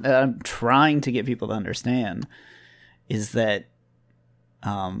always want. I'm trying to get people to understand is that,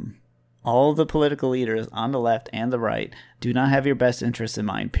 all the political leaders on the left and the right do not have your best interests in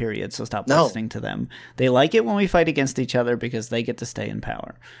mind, period. So stop listening to them. They like it when we fight against each other because they get to stay in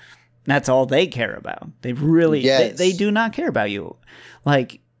power. That's all they care about. They really, they do not care about you.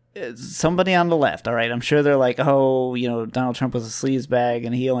 Like somebody on the left, all right, I'm sure they're like, oh, you know, Donald Trump was a sleazebag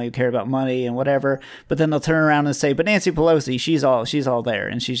and he only cared about money and whatever. But then they'll turn around and say, but Nancy Pelosi, she's all there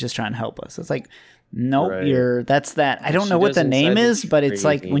and she's just trying to help us. It's like, nope, right. That's that. I don't know what the name is, but it's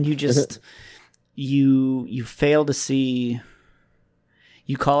like when you just you fail to see,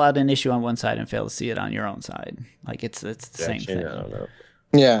 you call out an issue on one side and fail to see it on your own side. Like it's the same thing. I don't know.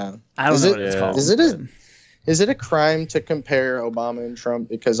 Yeah, I don't know what it's called. Is it a crime to compare Obama and Trump?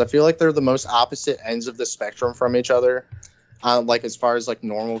 Because I feel like they're the most opposite ends of the spectrum from each other. Like as far as like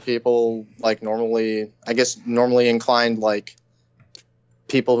normal people, like normally inclined, like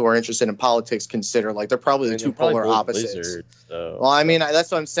people who are interested in politics consider, like they're probably the two polar opposites. Lizards, so. Well, I mean,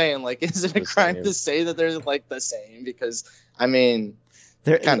 that's what I'm saying. Like, is it a crime to say that they're like the same? Because I mean,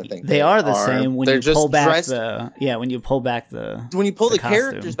 kind of think they are the same when they're you just pull back dressed, when you pull back the the costume.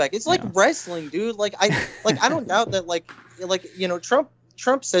 characters back. It's like wrestling, dude. Like I don't doubt that like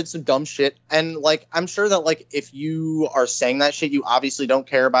Trump said some dumb shit, and like I'm sure that like if you are saying that shit, you obviously don't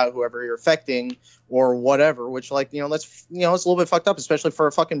care about whoever you're affecting or whatever, which like that's it's a little bit fucked up, especially for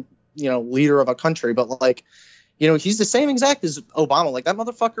a fucking leader of a country. But like he's the same exact as Obama. Like that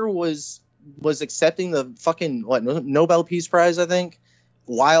motherfucker was accepting the fucking Nobel Peace Prize, I think,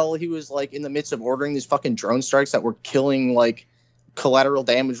 while he was like in the midst of ordering these fucking drone strikes that were killing like collateral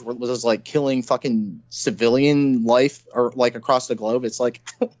damage, was like killing fucking civilian life or like across the globe. It's like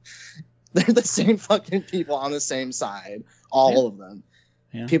they're the same fucking people on the same side, all of them.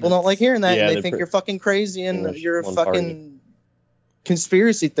 Yeah, people don't like hearing that, and they think you're fucking crazy and you're a fucking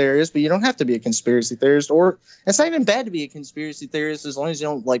conspiracy theorist. But you don't have to be a conspiracy theorist, or it's not even bad to be a conspiracy theorist as long as you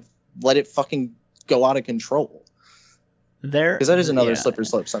don't like let it fucking go out of control. Because that is another slippery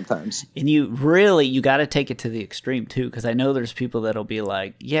slope sometimes. And you got to take it to the extreme too, because I know there's people that'll be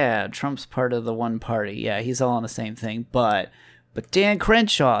like, yeah, Trump's part of the one party, yeah, he's all on the same thing, but Dan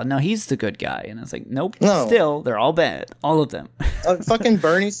Crenshaw, no, he's the good guy. And I was like, nope, still, they're all bad, all of them. Fucking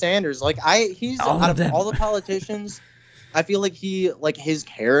Bernie Sanders, like he's out of all the politicians, I feel like his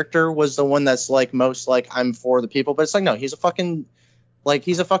character was the one that's like most like I'm for the people, but it's like no, he's a fucking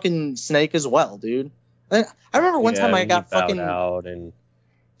snake as well, dude. I remember one time I got fucking out and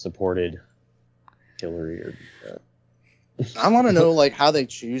supported Hillary. I want to know like how they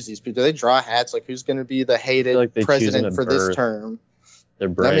choose these people. Do they draw hats like who's going to be the hated president for this term? They're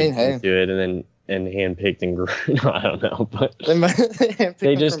bred into it and handpicked and no, I don't know, but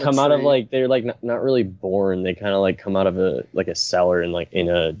they just come out of like they're like not really born. They kind of like come out of a cellar and like in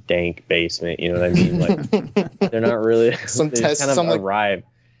a dank basement. You know what I mean? Like they're not really. They kind of arrive.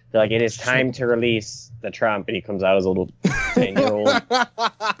 They're like, it is time to release the Trump, and he comes out as a little 10-year-old.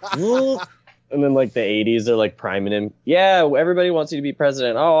 And then like the 80s, they're like priming him. Yeah, everybody wants you to be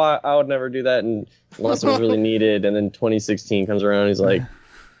president. Oh, I would never do that unless it was really needed. And then 2016 comes around, and he's like,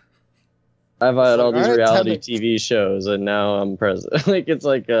 I've had all these reality TV shows, and now I'm president. Like it's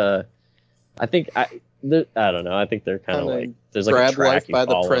like I don't know. I think they're kind of like there's like a tracking by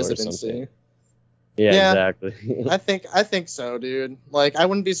the presidency. Yeah, exactly. I think so, dude. Like, I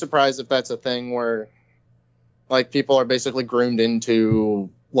wouldn't be surprised if that's a thing where, like, people are basically groomed into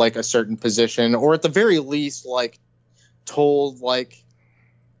like a certain position, or at the very least, like, told like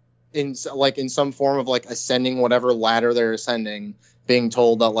in some form of like ascending whatever ladder they're ascending, being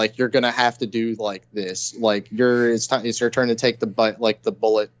told that like you're gonna have to do like this, like it's your turn to take the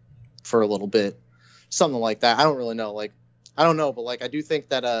bullet for a little bit, something like that. I don't really know. Like, I don't know, but like I do think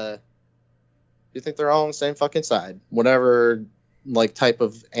that you think they're all on the same fucking side, whatever like type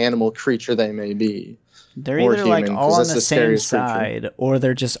of animal creature they may be. They're either like all on the same side, or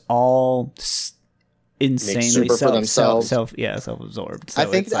they're just all insanely self-absorbed. So I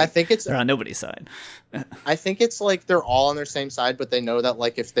think it's they're on nobody's side. I think it's like they're all on their same side, but they know that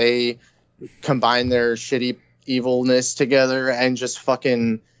like if they combine their shitty evilness together and just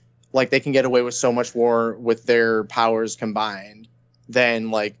fucking like they can get away with so much more with their powers combined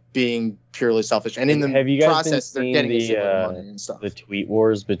than like being purely selfish. And in the process, they're getting money and stuff. The tweet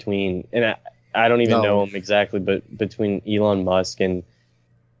wars between, and I don't even know him exactly, but between Elon Musk and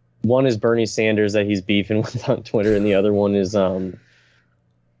one is Bernie Sanders that he's beefing with on Twitter, and the other one is it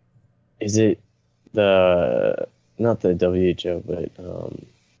not the WHO, but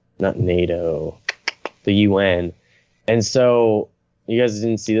not NATO, the UN. And so you guys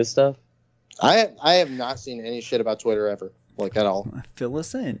didn't see this stuff? I have not seen any shit about Twitter ever, like at all. Fill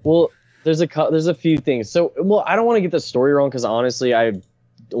us in. Well, there's a few things. So, well, I don't want to get the story wrong because honestly, I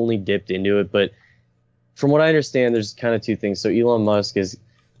only dipped into it. But from what I understand, there's kind of two things. So Elon Musk is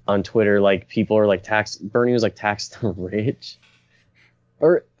on Twitter, like people are like Bernie was like tax the rich,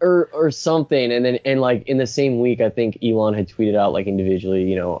 or something. And then like in the same week, I think Elon had tweeted out like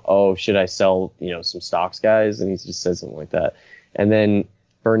individually, oh, should I sell some stocks, guys? And he just said something like that. And then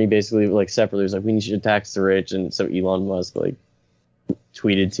Bernie basically like separately was like, we should tax the rich. And so Elon Musk like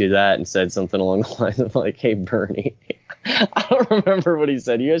tweeted to that and said something along the lines of like, hey, Bernie. I don't remember what he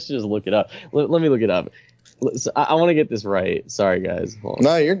said. You guys should just look it up. Let me look it up. So I want to get this right. Sorry, guys.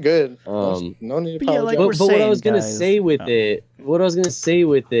 No, you're good. No need to apologize. But what I was gonna say with it,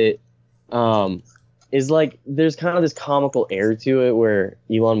 is like there's kind of this comical air to it where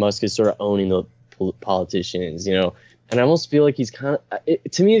Elon Musk is sort of owning the politicians, and I almost feel like he's kind of.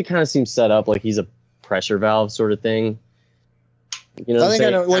 To me, it kind of seems set up like he's a pressure valve sort of thing. I think I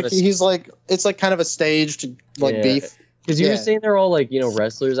know. Like he's like it's like kind of a staged beef. Because you were saying they're all like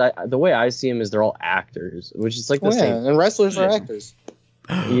wrestlers. The way I see them is they're all actors, which is like the same. And wrestlers are actors.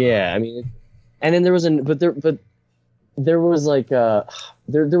 Yeah, I mean, and then there was there was like there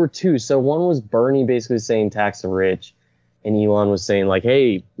were two. So one was Bernie basically saying tax the rich, and Elon was saying like,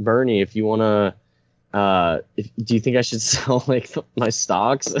 hey Bernie, if you wanna do you think I should sell like my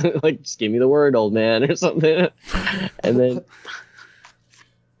stocks? Like, just give me the word, old man, or something. And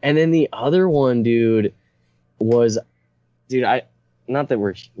then the other one, dude, was, dude, not that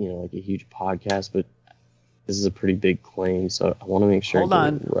we're like a huge podcast, but this is a pretty big claim, so I want to make sure. Hold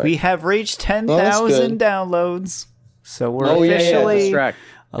on, right. We have reached 10,000 downloads, so we're officially a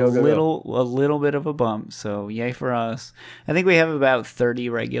little bit of a bump. So yay for us! I think we have about 30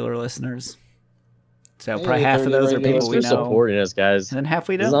 regular listeners. So probably half of those are people we know supporting us, guys. And then half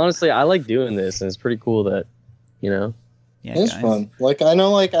we don't. Honestly, I like doing this, and it's pretty cool that, Yeah, it's fun. Like, I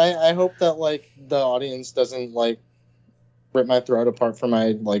know, like, I hope that, like, the audience doesn't, like, rip my throat apart for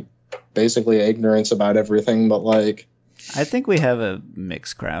my, like, basically ignorance about everything, but, like... I think we have a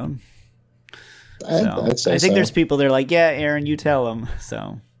mixed crowd. I'd say I think there's people that are like, yeah, Aaron, you tell them.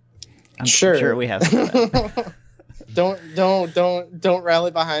 So I'm sure we have some of that. Don't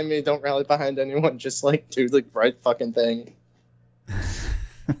rally behind me. Don't rally behind anyone. Just like do the right fucking thing.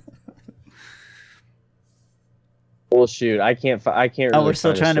 Well, shoot, I can't. Really we're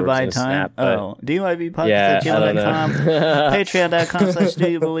still trying to buy time. DYBPodcast@gmail.com,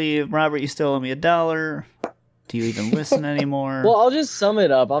 Patreon.com/DoYouBelieve. Robert, you still owe me $1. Do you even listen anymore? Well, I'll just sum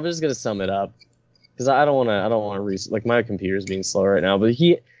it up. I'm just gonna sum it up because I don't want to. Like, my computer's being slow right now. But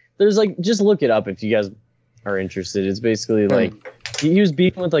there's like, just look it up if you guys are interested. It's basically like he was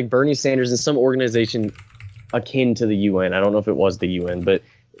beefing with like Bernie Sanders and some organization akin to the UN. I don't know if it was the UN, but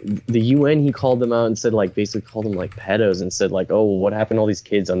the UN, he called them out and said, like, basically called them like pedos and said like, oh, what happened to all these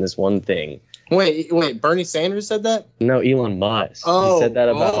kids on this one thing? Wait, Bernie Sanders said that? No, Elon Musk. He said that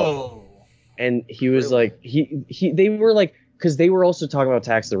about, and he was like, they were like, because they were also talking about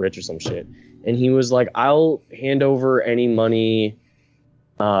tax the rich or some shit, and he was like, I'll hand over any money.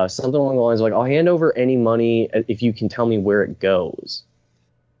 Something along the lines of like, I'll hand over any money if you can tell me where it goes.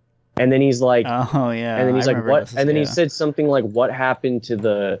 And then he's like, oh yeah. And then he's like, what? And then he said something like, what happened to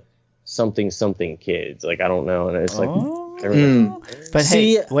the something kids? Like, I don't know. And it's like, but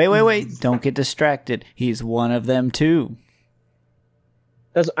see, hey, wait, don't get distracted. He's one of them too.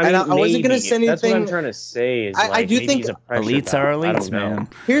 I wasn't gonna say anything. That's what I'm trying to say. Is I do think elites are elites, man.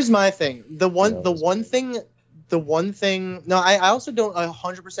 Here's my thing. The one thing. No, I also don't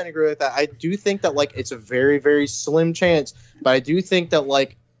 100% agree with that. I do think that like it's a very, very slim chance, but I do think that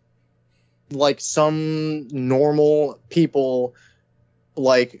like some normal people,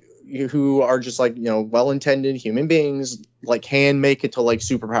 like who are just like well-intended human beings, like can make it to like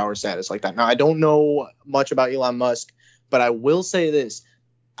superpower status like that. Now, I don't know much about Elon Musk, but I will say this: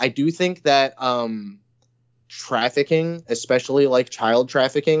 I do think that trafficking, especially like child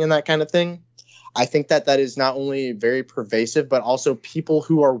trafficking and that kind of thing, I think that is not only very pervasive, but also people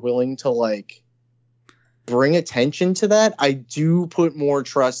who are willing to like bring attention to that. I do put more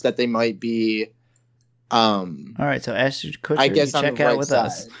trust that they might be. All right, so Ashton Kutcher, I guess check out with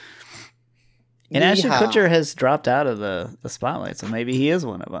us. And Ashton Kutcher has dropped out of the spotlight, so maybe he is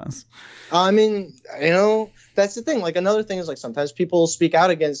one of us. I mean, that's the thing. Like, another thing is like sometimes people speak out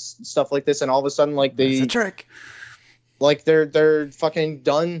against stuff like this, and all of a sudden, like it's a trick. Like they're fucking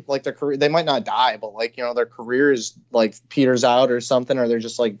done. Like their career, they might not die, but like their career is like peters out or something, or they're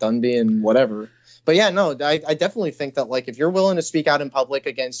just like done being whatever. But yeah, no, I definitely think that like if you're willing to speak out in public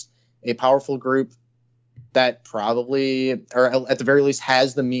against a powerful group that probably, or at the very least,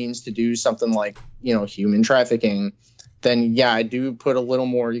 has the means to do something like human trafficking, then yeah, I do put a little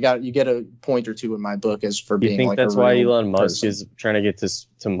more. You get a point or two in my book as for being. You think like that's why Elon Musk is trying to get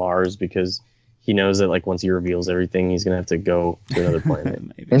to Mars, because he knows that like once he reveals everything, he's gonna have to go to another planet.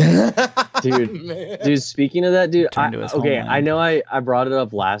 dude. Speaking of that, dude, I know I brought it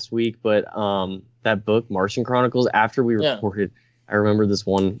up last week, but that book, Martian Chronicles. After we recorded, I remember this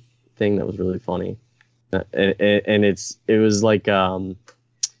one thing that was really funny, and it was like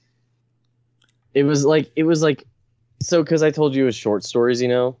so because I told you it was short stories,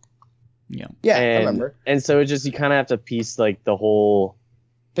 Yeah, I remember. And so it just, you kind of have to piece like the whole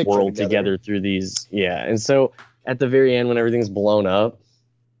world together through these, and so at the very end when everything's blown up,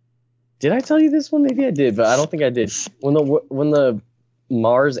 did I tell you this one? Maybe I did, but I don't think I did. When the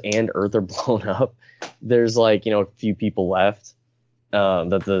Mars and Earth are blown up, there's like a few people left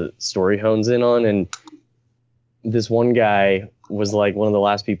that the story hones in on, and this one guy was like one of the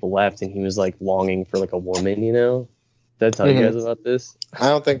last people left, and he was like longing for like a woman. Did I tell you guys about this? I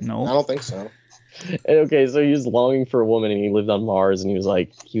don't think so. And okay, so he was longing for a woman, and he lived on Mars, and he was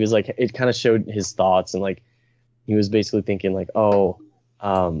like, it kind of showed his thoughts, and like he was basically thinking like, oh,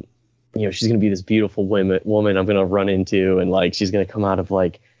 she's gonna be this beautiful woman I'm gonna run into, and like she's gonna come out of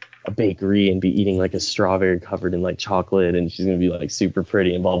like a bakery and be eating like a strawberry covered in like chocolate, and she's gonna be like super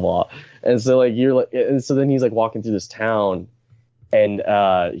pretty and blah blah. And so like and so then he's like walking through this town, and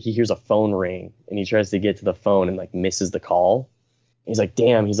he hears a phone ring, and he tries to get to the phone and like misses the call. He's like,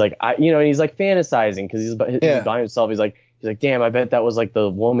 damn. He's like, and he's like fantasizing because he's by himself. He's like, damn. I bet that was like the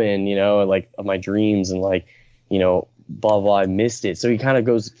woman, like of my dreams, and like, blah blah. I missed it. So he kind of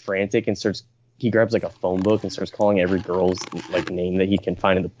goes frantic and he grabs like a phone book and starts calling every girl's like name that he can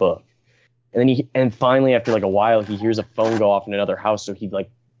find in the book. And then finally after like a while, he hears a phone go off in another house. So he like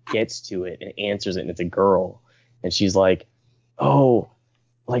gets to it and answers it, and it's a girl, and she's like, oh.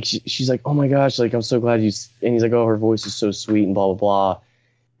 Like she's like, oh my gosh, like I'm so glad you. And he's like, oh, her voice is so sweet and blah blah blah.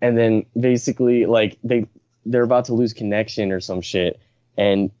 And then basically like they're about to lose connection or some shit.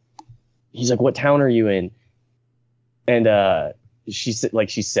 And he's like, what town are you in? And she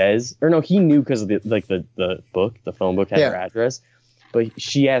says, or no, he knew because of the book, the phone book had her address. But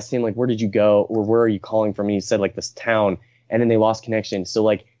she asked him like, where did you go, or where are you calling from? And he said like this town. And then they lost connection. So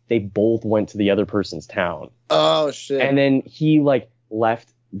like they both went to the other person's town. Oh shit. And then he like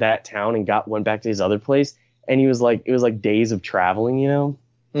left that town and went back to his other place, and he was like, it was like days of traveling,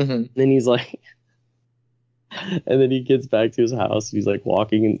 Mm-hmm. Then he's like, and then he gets back to his house, and he's like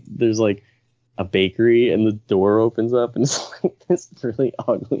walking, and there's like a bakery, and the door opens up, and it's like this really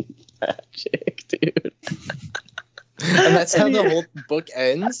ugly fat chick, dude. And that's how the whole book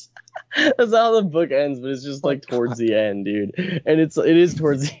ends. That's how the book ends, but it's just like towards the end, dude. And it is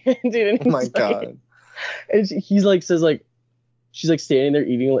towards the end, dude. And oh my god. And he's like says like, she's like standing there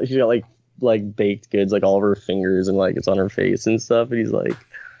eating, she's got like baked goods like all over her fingers, and like it's on her face and stuff, and he's like,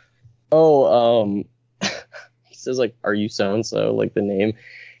 oh, he says like, are you so and so, like the name?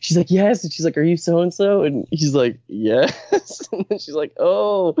 She's like, yes. And she's like, are you so and so? And he's like, yes. And then she's like,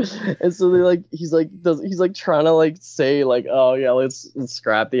 oh. And so they like, he's like trying to like say like, oh yeah, let's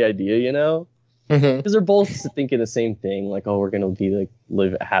scrap the idea, because they're both thinking the same thing, like, oh, we're gonna be like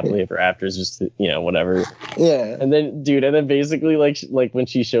live happily ever after, it's just whatever. Yeah. And then basically like when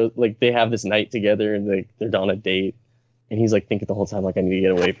she shows, like they have this night together, and like they're on a date, and he's like thinking the whole time like, I need to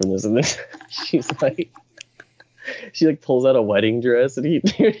get away from this, and then she's like, she like pulls out a wedding dress, and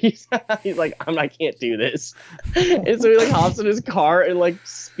he's like, I can't do this. And so he like hops in his car and like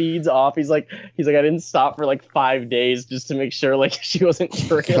speeds off. He's like I didn't stop for like 5 days just to make sure like she wasn't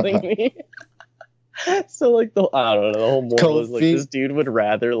trailing me. So like I don't know, the whole moral is like this dude would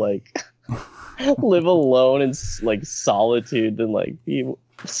rather like live alone in like solitude than like be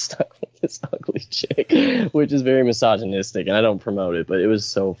stuck with this ugly chick, which is very misogynistic, and I don't promote it, but it was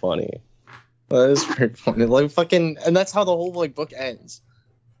so funny. That is very funny. Like fucking, and that's how the whole like book ends.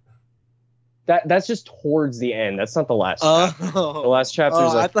 That's just towards the end. That's not the last chapter. The last chapter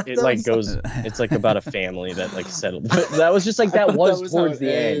is like it like goes. It's like about a family that like settled. But that was just like that was towards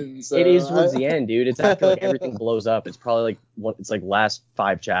the end. It is towards the end, dude. It's after like everything blows up. It's probably like it's like last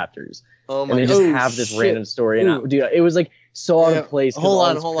 5 chapters. Oh my! And they just have this random story, and dude, it was like so out of place.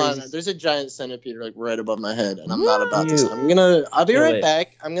 Hold on. There's a giant centipede like right above my head, and I'm not about to. I'll be right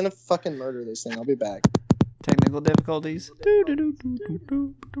back. I'm gonna fucking murder this thing. I'll be back. Technical difficulties.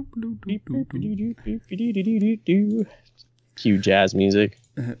 Cue jazz music.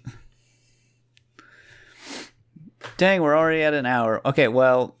 Dang, we're already at an hour. Okay,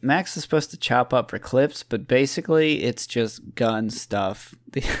 well, Max is supposed to chop up for clips, but basically it's just gun stuff,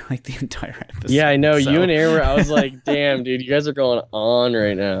 the entire episode. Yeah, I know. So. You and Aaron, I was like, damn, dude, you guys are going on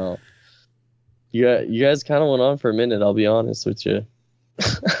right now. You guys kind of went on for a minute, I'll be honest with you.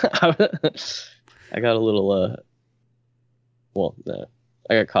 I got a little,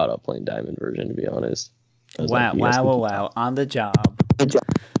 I got caught up playing Diamond version, to be honest. Wow. On the job. At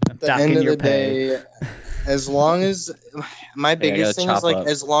the end of the day, as long as, my biggest thing is, like,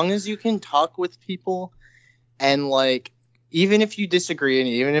 as long as you can talk with people, and, like, even if you disagree, and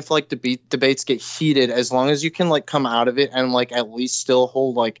even if, like, debates get heated, as long as you can, like, come out of it and, like, at least still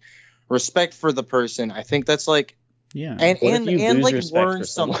hold, like, respect for the person, I think that's, like, yeah, and like learn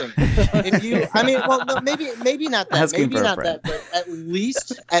something. If you, I mean, well, no, maybe not that, but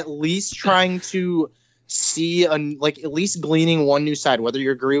at least trying to see like at least gleaning one new side, whether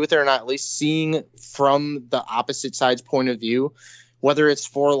you agree with it or not, at least seeing from the opposite side's point of view, whether it's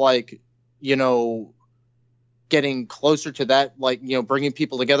for like, getting closer to that, like, bringing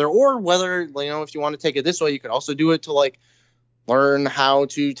people together, or whether, if you want to take it this way, you could also do it to like learn how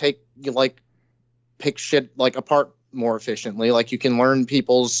to pick shit like apart more efficiently. Like you can learn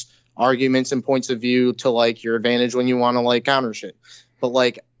people's arguments and points of view to like your advantage when you want to like counter shit. But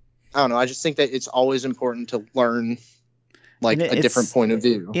like, I don't know, I just think that it's always important to learn like And a different point of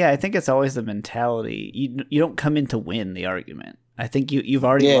view. Yeah, I think it's always the mentality. You don't come in to win the argument. I think you've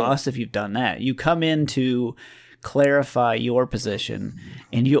already lost if you've done that. You come in to clarify your position,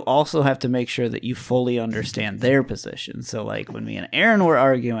 and you also have to make sure that you fully understand their position. So like when me and Aaron were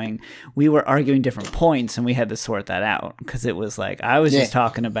arguing, we were arguing different points, and we had to sort that out, because it was like I was just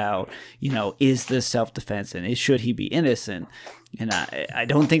talking about, is this self-defense and should he be innocent? And I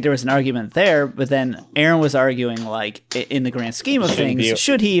don't think there was an argument there, but then Aaron was arguing, like, in the grand scheme of things,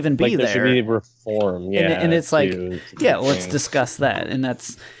 should he even be there? There should be reform, and it's like, let's discuss that. And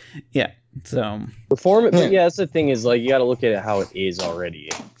that's, so. Reform, but that's the thing is, like, you got to look at it how it is already.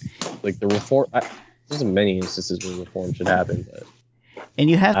 Like, the reform, there's many instances where reform should happen, but. And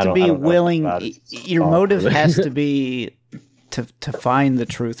you have to be willing, your motive has to be to find the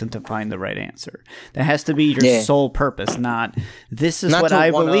truth and to find the right answer. That has to be your sole purpose, not this is what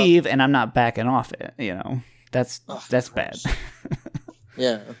I believe and I'm not backing off it. That's bad.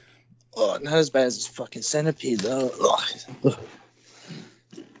 Yeah. Oh, not as bad as this fucking centipede though. Oh,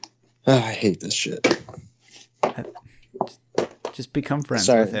 I hate this shit. Just become friends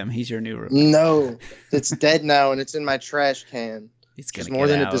with him. He's your new roommate. No, it's dead now and it's in my trash can. It's more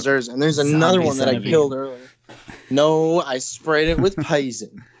than it deserves. And there's another one that I killed earlier. No, I sprayed it with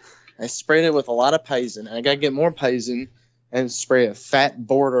poison. I sprayed it with a lot of poison. And I got to get more poison and spray a fat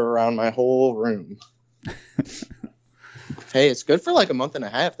border around my whole room. Hey, it's good for like a month and a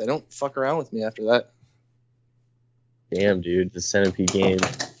half. They don't fuck around with me after that. Damn, dude. The centipede game.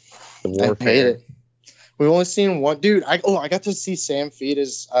 The warfare. I hate it. We've only seen one. Dude, I got to see Sam feed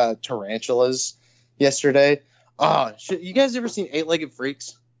his tarantulas yesterday. Oh, shit. You guys ever seen 8-Legged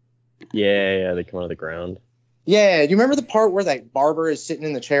Freaks? Yeah, they come out of the ground. Yeah, do you remember the part where that barber is sitting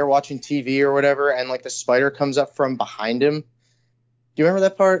in the chair watching TV or whatever, and like the spider comes up from behind him? Do you remember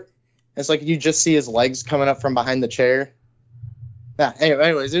that part? It's like you just see his legs coming up from behind the chair. Yeah.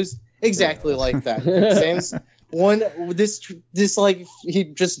 Anyways, it was exactly like that. Sam's this like he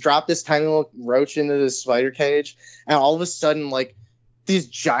just dropped this tiny little roach into the spider cage, and all of a sudden like these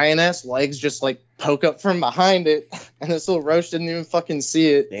giant ass legs just like poke up from behind it, and this little roach didn't even fucking see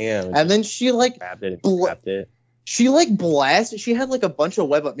it. Damn. And then she like grabbed it. She like blasted. She had like a bunch of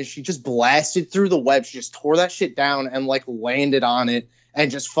web up, and she just blasted through the web. She just tore that shit down and like landed on it and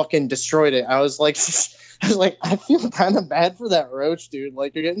just fucking destroyed it. I was like, I feel kind of bad for that roach, dude.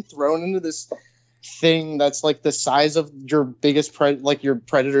 Like you're getting thrown into this thing that's like the size of your biggest your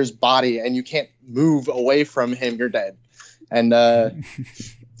predator's body, and you can't move away from him. You're dead. And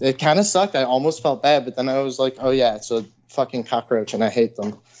it kind of sucked. I almost felt bad, but then I was like, oh yeah, it's a fucking cockroach and I hate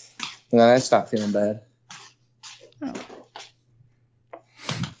them. And then I stopped feeling bad. Oh.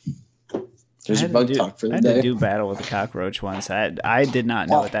 There's a bug talk for the day. I had to do battle with a cockroach once. I did not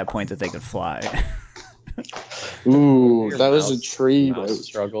know at that point that they could fly. Ooh, that was a tree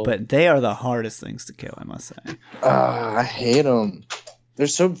struggle. But they are the hardest things to kill, I must say. I hate them. They're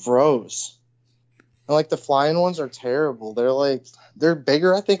so gross. And like the flying ones are terrible. They're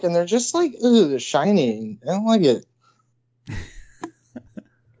bigger, I think, and they're just like they're shiny. I don't like it.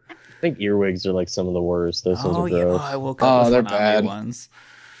 I think earwigs are like some of the worst. Those ones are gross. I woke up with they're bad ones.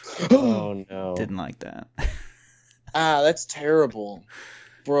 Oh no, didn't like that. That's terrible,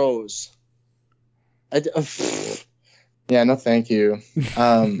 bros. Yeah, no, thank you.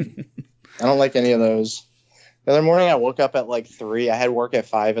 I don't like any of those. The other morning, I woke up at like 3. I had work at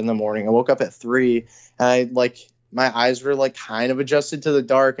 5 in the morning. I woke up at 3, and my eyes were like kind of adjusted to the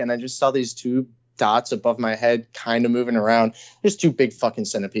dark, and I just saw these 2 dots above my head, kind of moving around. There's 2 big fucking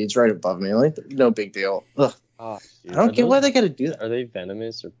centipedes right above me. Like, no big deal. Ugh. Oh, dude. I don't get why they got to do that. Are they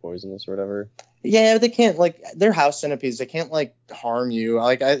venomous or poisonous or whatever? Yeah, they can't they're house centipedes. They can't harm you.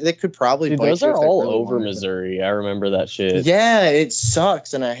 They could probably. Dude, bite those you are if they all really over wanted. Missouri. I remember that shit. Yeah, it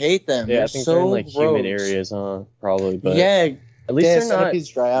sucks, and I hate them. Yeah, they're I think so they're in humid gross. areas, huh? Probably, but yeah, at least they're not centipedes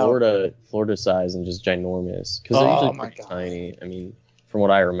dry out. Florida size and just ginormous because they're usually pretty tiny. I mean, from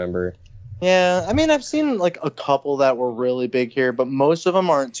what I remember. Yeah, I mean, I've seen a couple that were really big here, but most of them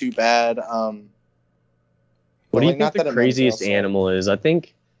aren't too bad. What do you think the craziest animal is?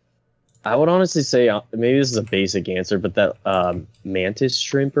 I would honestly say maybe this is a basic answer, but that mantis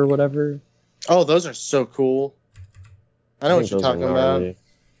shrimp or whatever. Oh, those are so cool. I know what you're talking about.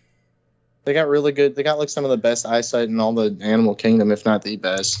 They got really good. They got some of the best eyesight in all the animal kingdom, if not the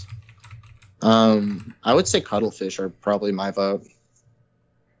best. I would say cuttlefish are probably my vote.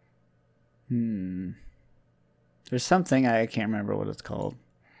 There's something I can't remember what it's called.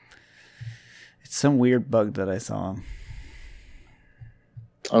 It's some weird bug that I saw.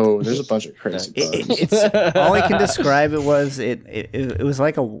 Oh, there's a bunch of crazy bugs. It's all I can describe it was it was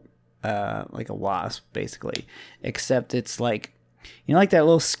like a like a wasp, basically, except it's like, you know, like that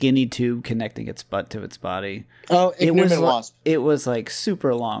little skinny tube connecting its butt to its body. Oh, Ichneumon wasp. It was like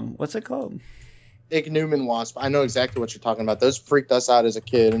super long. What's it called? Ichneumon wasp. I know exactly what you're talking about. Those freaked us out as a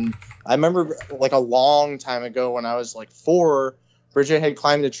kid. And I remember like a long time ago when I was like 4, Bridget had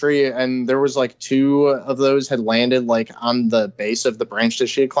climbed a tree and there was like 2 of those had landed like on the base of the branch that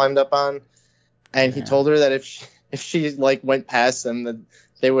she had climbed up on. And he told her that if she like went past them, that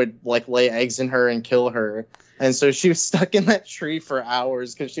they would like lay eggs in her and kill her. And so she was stuck in that tree for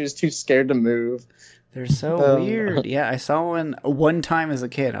hours because she was too scared to move. They're so weird. Yeah, I saw one time as a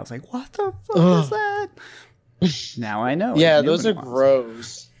kid. I was like, what the fuck is that? Now I know. Yeah, those are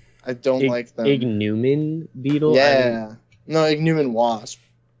gross. I don't like them. Ichneumon beetle? Yeah. No, Ichneumon wasp.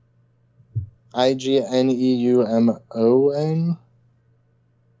 Igneumon.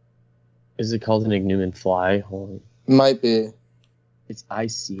 Is it called an Ichneumon fly? Hold on. Might be. It's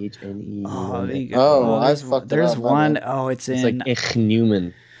ICHNE. Oh, there you go. Oh, I fucked it up. There's one. Oh, it's like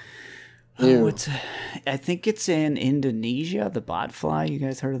Ichneumon. Oh, I think it's in Indonesia, the botfly. You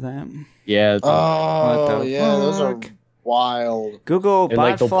guys heard of that? Yeah. Oh, yeah, those are wild. Google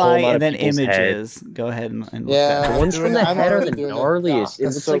like, botfly and then people's images. Go ahead and look Yeah. that The up. ones from the I'm head are already the doing it. gnarliest. It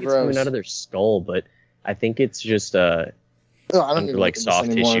That's looks so like it's coming gross. out of their skull, but I think it's just I don't even like look at this soft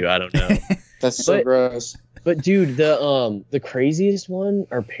anymore. tissue. I don't know. That's so gross. But dude, the craziest one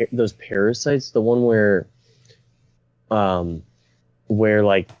are those parasites. The one where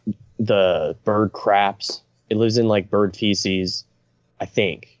like the bird craps. It lives in like bird feces, I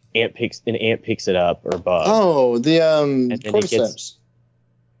think. An ant picks it up, or a bug. Oh, the then it cordyceps. gets-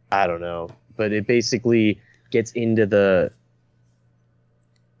 I don't know, but it basically gets into the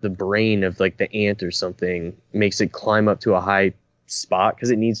brain of like the ant or something, makes it climb up to a high spot because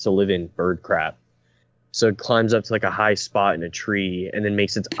it needs to live in bird crap. So it climbs up to like a high spot in a tree and then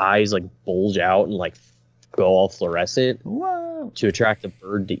makes its eyes like bulge out and like go all fluorescent. Whoa. To attract a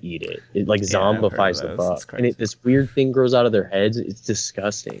bird to eat it. It like Yeah, I've heard of zombifies the those. bug. That's And this weird thing grows out of their heads. It's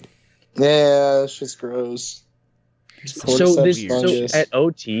disgusting. Yeah, it's just gross. So at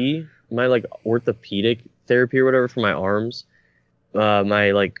OT, my like orthopedic therapy or whatever for my arms,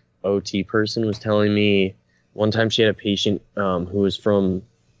 my like OT person was telling me one time she had a patient who was from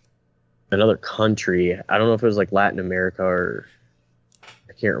another country. I don't know if it was like Latin America or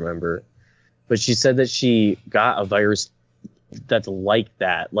I can't remember, but she said that she got a virus that's like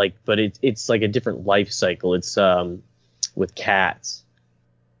that, like, but it's like a different life cycle. It's with cats.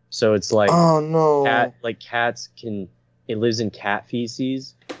 So it's like, oh no, cats it lives in cat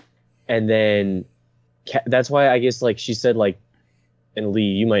feces, and then that's why I guess like she said like, and Lee,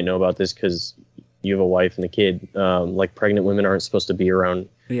 you might know about this because you have a wife and a kid. Like pregnant women aren't supposed to be around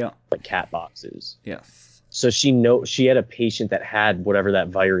like cat boxes. Yes. So she had a patient that had whatever that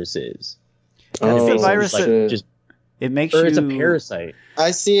virus is. It's the virus like, that just it makes or you. it's a parasite.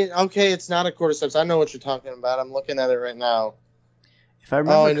 I see it. Okay, it's not a cordyceps. I know what you're talking about. I'm looking at it right now. If I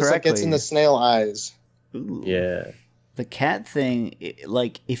remember and correctly, it's like it's in the snail eyes. Ooh. Yeah. The cat thing,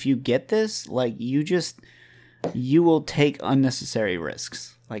 like if you get this, like you will take unnecessary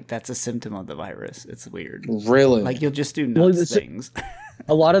risks. Like that's a symptom of the virus. It's weird. Really? Like you'll just do nuts things.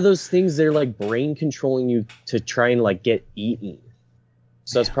 A lot of those things, they're like brain controlling you to try and like get eaten.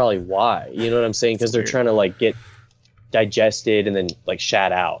 So that's probably why. You know what I'm saying? Because they're trying to like get digested and then like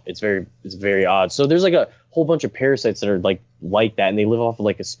shat out. It's very odd. So there's like a whole bunch of parasites that are like that, and they live off of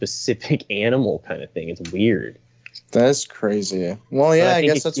like a specific animal kind of thing. It's weird. That's crazy. Well, yeah, I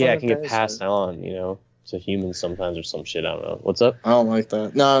guess that's it can get passed on, you know, to humans sometimes or some shit. I don't know. What's up? I don't like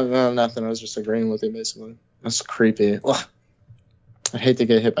that. No, nothing. I was just agreeing with you basically. That's creepy. Ugh. I hate to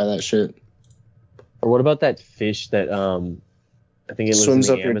get hit by that shit. Or what about that fish that I think it lives swims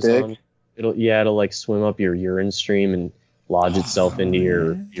in up the your Amazon? dick? It'll like swim up your urine stream and lodge itself into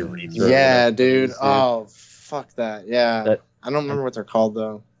your urethra. Yeah, dude. Oh, fuck that. Yeah. I don't remember what they're called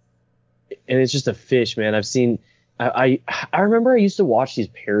though. And it's just a fish, man. I've seen. I remember I used to watch these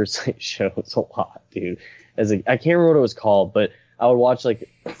parasite shows a lot, dude. I can't remember what it was called, but I would watch like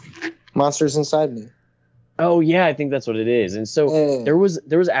Monsters Inside Me. Oh yeah, I think that's what it is. And so there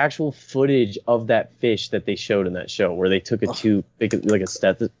was actual footage of that fish that they showed in that show where they took a tube, like a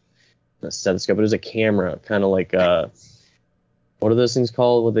stethoscope, but it was a camera, kind of like what are those things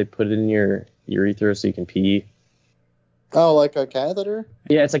called? Where they put it in your urethra so you can pee? Oh, like a catheter?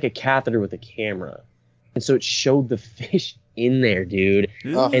 Yeah, it's like a catheter with a camera, and so it showed the fish in there, dude,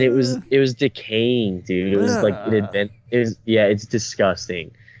 and it was decaying, dude. It was like it's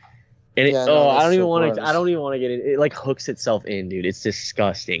disgusting. And I don't even want to get it. It like hooks itself in, dude. It's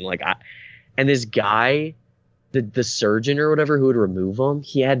disgusting. And this guy the surgeon or whatever who would remove them,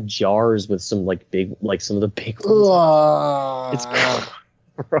 he had jars with some some of the big ones. It's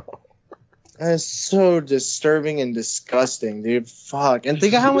bro. That's so disturbing and disgusting, dude. Fuck. And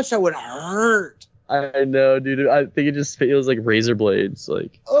think of how much that would hurt. I know, dude. I think it just feels like razor blades.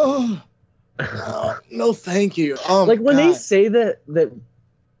 Like, oh, no, thank you. Like when they say that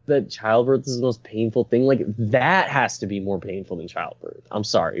childbirth is the most painful thing, like that has to be more painful than childbirth. I'm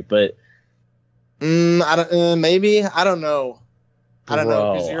sorry, but maybe I don't know. I don't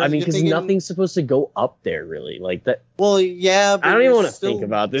know. I mean, because nothing's supposed to go up there, really, like that. Well, yeah, but I don't even want to think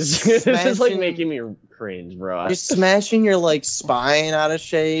about this. This is like making me cringe, bro. You're smashing your like spine out of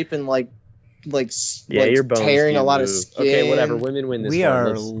shape and your bones tearing a lot of skin. Okay, whatever. Women win this. We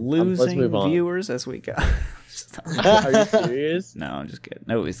are losing viewers as we go. Are you serious? No, I'm just kidding.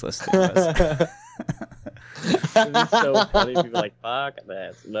 Nobody's listening to us. It's so funny. People are like, fuck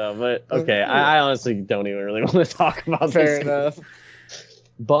that. No, but okay. I honestly don't even really want to talk about Fair this. enough.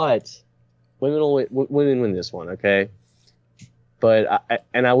 But women win this one, okay? But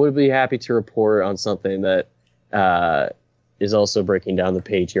I would be happy to report on something that is also breaking down the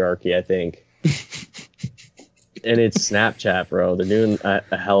patriarchy, I think. And it's Snapchat, bro. They're doing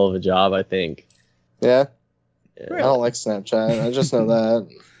a hell of a job, I think. Yeah. Really? I don't like Snapchat. I just know that.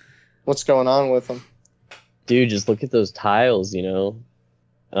 What's going on with them? Dude, just look at those tiles, you know.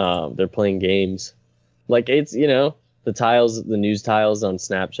 They're playing games. Like, it's, you know, the news tiles on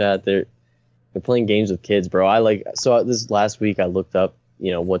Snapchat, they're playing games with kids, bro. So this last week I looked up,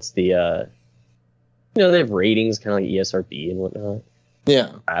 you know, what's the, you know, they have ratings kind of like ESRB and whatnot.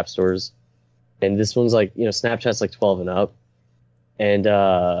 Yeah. App stores. And this one's like, you know, Snapchat's like 12 and up. And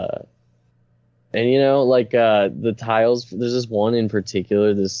you know, like, the tiles, there's this one in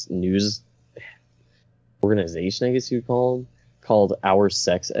particular, this news organization, I guess you'd call them, called Our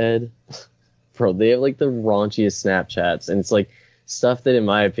Sex Ed. Bro, they have like the raunchiest Snapchats, and it's like stuff that, in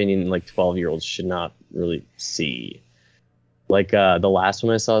my opinion, like 12-year-olds should not really see. Like, the last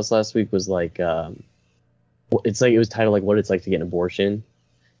one I saw this last week was like, it's like, it was titled like What It's Like to Get an Abortion.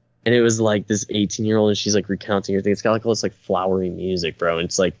 And it was like this 18-year-old, and she's like recounting her thing. It's got like all this like flowery music, bro. And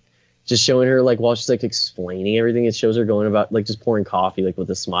it's like just showing her like while she's like explaining everything, it shows her going about like just pouring coffee like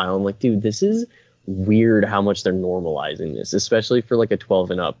with a smile. I'm like, dude, this is weird how much they're normalizing this, especially for like a 12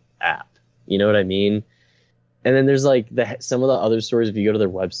 and up app. You know what I mean? And then there's like some of the other stories. If you go to their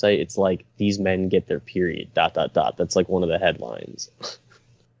website, it's like these men get their period. ... That's like one of the headlines.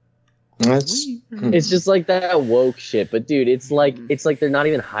 It's just like that woke shit. But dude, it's like they're not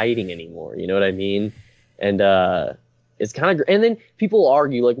even hiding anymore. You know what I mean? And it's kind of. And then people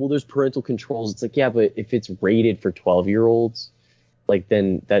argue like, well, there's parental controls. It's like, yeah, but if it's rated for 12-year-olds, like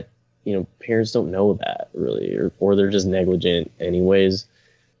then that, you know, parents don't know that really, or they're just negligent anyways.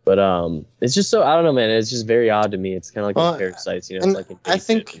 But it's just so, I don't know, man. It's just very odd to me. It's kind of like parasites, you know. It's like I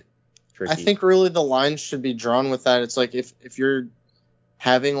think really the line should be drawn with that. It's like if you're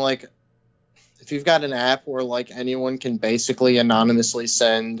having like, if you've got an app where like anyone can basically anonymously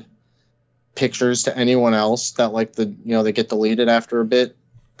send pictures to anyone else that like they get deleted after a bit,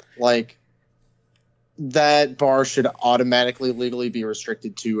 like that bar should automatically legally be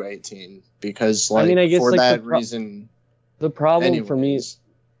restricted to 18 because like, I mean, I guess, for like, that reason. The problem for me is.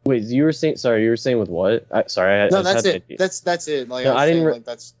 Wait, you were saying with what? That's it. That's it. Like, no,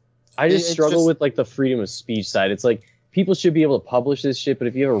 I just struggle with like the freedom of speech side. It's like people should be able to publish this shit, but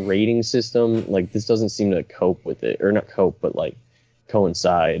if you have a rating system, like this doesn't seem to cope with it, or not cope, but like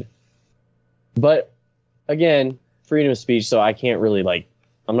coincide. But again, freedom of speech, so I can't really like.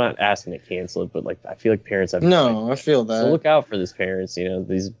 I'm not asking to cancel it, but like I feel like parents have. I feel that. So look out for this, parents. You know,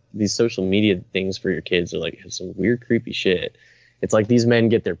 these social media things for your kids are like have some weird, creepy shit. It's like these men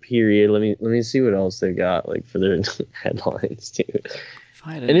get their period. Let me see what else they got like for their headlines too.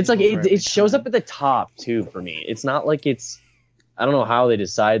 And it's like it shows up at the top too for me. It's not like it's, I don't know how they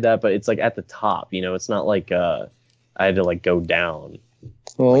decide that, but it's like at the top. You know, it's not like I had to like go down.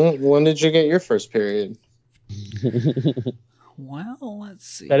 Well, when did you get your first period? Well, let's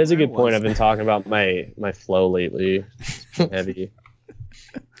see. That is a good point. I've been talking about my flow lately. Heavy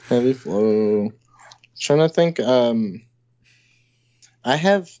flow. Trying to think.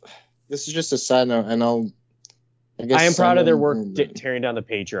 This is just a side note, and I am proud of their work tearing down the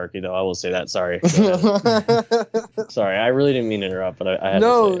patriarchy, though. I will say that. Sorry. Sorry, I really didn't mean to interrupt, but I had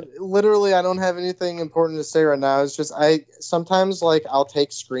to say it. Literally, I don't have anything important to say right now. It's just sometimes like I'll take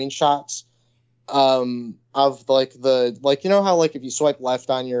screenshots of like you know how like if you swipe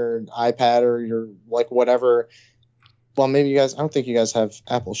left on your iPad or your like whatever. Well, maybe you guys. I don't think you guys have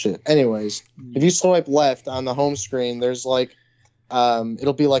Apple shit. Anyways, if you swipe left on the home screen, there's like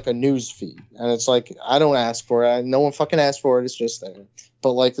it'll be like a news feed, and it's like I don't ask for it. No one fucking asked for it. It's just there.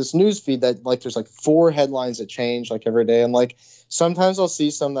 But like this news feed that like there's like 4 headlines that change like every day, and like sometimes I'll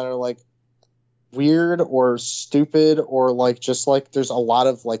see some that are like weird or stupid or like just like there's a lot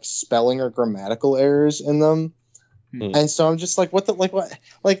of like spelling or grammatical errors in them. And so I'm just like, what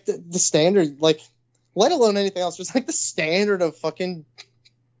the standard, like, let alone anything else, just like the standard of fucking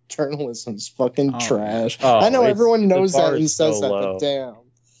journalism's fucking trash. I know everyone knows that and says that, but damn,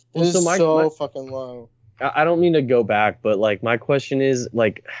 it is so fucking low. I don't mean to go back, but like my question is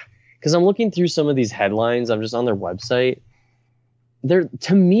like, because I'm looking through some of these headlines, I'm just on their website.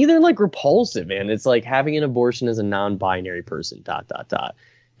 To me, they're like repulsive, man. It's like having an abortion as a non-binary person, ... And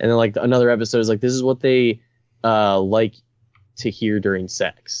then like another episode is like, this is what they like to hear during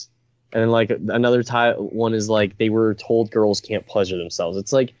sex. And then like another one is like, they were told girls can't pleasure themselves.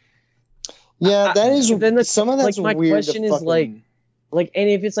 It's like, yeah, that is. Then some of that's like my weird. question is like, and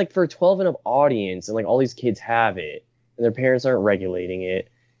if it's like for a 12 and up audience and like all these kids have it and their parents aren't regulating it,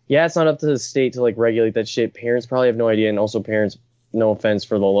 yeah, it's not up to the state to like regulate that shit. Parents probably have no idea, and also parents, no offense,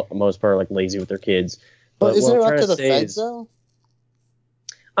 for the most part, are like lazy with their kids. But isn't it up to the feds though?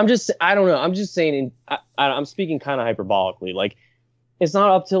 I don't know. I'm just saying, I'm speaking kind of hyperbolically. Like, it's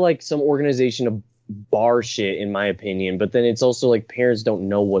not up to like some organization to bar shit, in my opinion. But then it's also like parents don't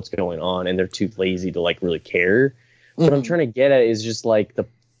know what's going on and they're too lazy to like really care. What I'm trying to get at is just like the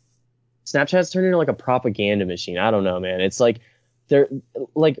Snapchat's turned into like a propaganda machine. I don't know, man. It's like they're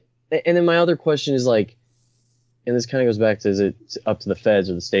like, and then my other question is like, and this kind of goes back to, is it up to the feds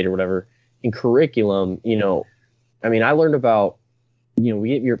or the state or whatever? In curriculum, you know, I mean, I learned about, you know, we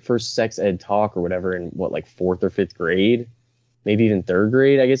get your first sex ed talk or whatever in what, like 4th or 5th grade, maybe even 3rd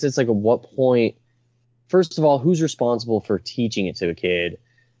grade. I guess it's like, at what point, first of all, who's responsible for teaching it to a kid?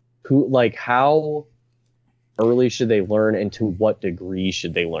 Who, like, how early should they learn, and to what degree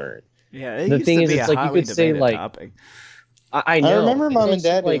should they learn? Yeah, the thing is, it's like you could say like, I know. I remember mom and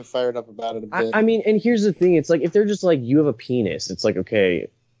dad like, being fired up about it a bit. I mean, and here's the thing: it's like if they're just like, you have a penis, it's like, okay.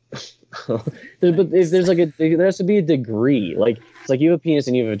 But if there's like there has to be a degree. Like, it's like you have a penis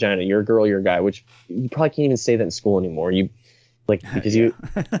and you have a vagina. You're a girl, you're a guy, which you probably can't even say that in school anymore. You like, because you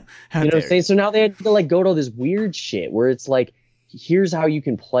know what I'm saying. So now they had to like go to all this weird shit where it's like, here's how you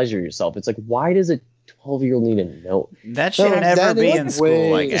can pleasure yourself. It's like, why does a 12-year-old need to know? That should never be in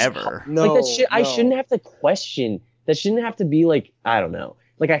school, like ever. No, like that shit, I shouldn't have to question. That shouldn't have to be like, I don't know.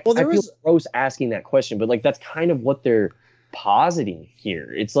 Like I feel gross asking that question, but like that's kind of what they're positing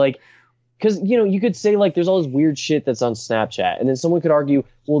here. It's like, because, you know, you could say like there's all this weird shit that's on Snapchat, and then someone could argue,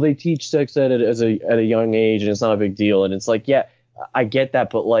 well, they teach sex ed at a young age and it's not a big deal. And it's like, yeah, I get that,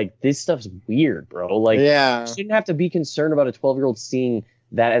 but like this stuff's weird, bro. Like, yeah, you shouldn't have to be concerned about a 12-year-old seeing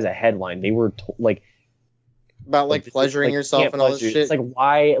that as a headline. They were like about like pleasuring yourself and all this shit. It's like,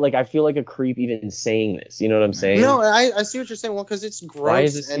 why? Like, I feel like a creep even saying this. You know what I'm saying? No, I see what you're saying. Well, because it's gross. Why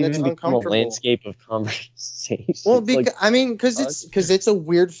is this and it's uncomfortable. A landscape of conversation? Well, because it's a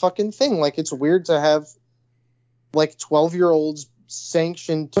weird fucking thing. Like, it's weird to have like 12-year-olds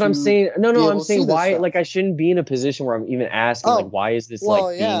sanctioned. But I'm saying, I'm saying why? Like, I shouldn't be in a position where I'm even asking, like, why is this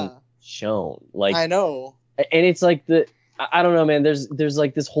being shown? Like, I know. And it's like I don't know, man. There's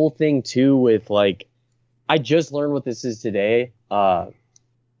like this whole thing too with like. I just learned what this is today. Do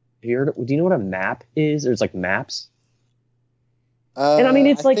you know what a map is? Or it's like maps. And I mean,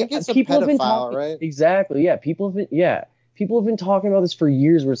 it's like people have been talking, right? Exactly. Yeah, people have been talking about this for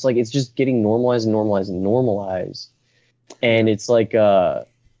years. Where it's like it's just getting normalized. And it's like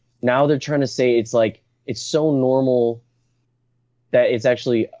now they're trying to say it's like it's so normal that it's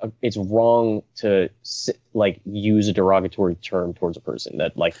actually it's wrong to like use a derogatory term towards a person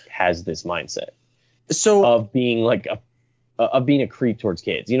that like has this mindset. So of being like a creep towards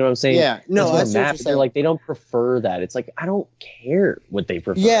kids, you know what I'm saying? Yeah, no, that's what they're like they don't prefer that. It's like I don't care what they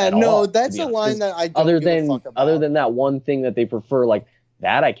prefer. Yeah, no, that's a line that I don't other than that one thing that they prefer, like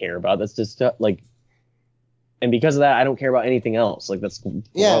that I care about. That's just like, and because of that, I don't care about anything else. Like that's gross.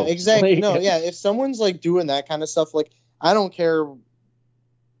 Yeah, exactly. No, yeah, if someone's like doing that kind of stuff, like I don't care.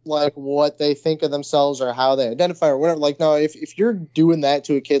 Like what they think of themselves or how they identify or whatever. Like, no, if you're doing that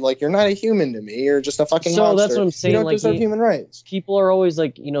to a kid, like you're not a human to me. You're just a fucking monster. That's what I'm saying. You don't deserve human rights. People are always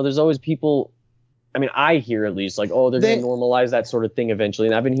like, you know, there's always people. I mean, I hear at least like, oh, they're going to normalize that sort of thing eventually.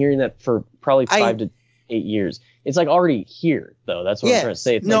 And I've been hearing that for probably 5 to 8 years. It's like already here though. That's what I'm trying to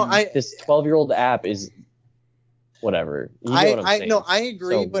say. It's this 12-year-old app is whatever. You know what I'm saying? No, I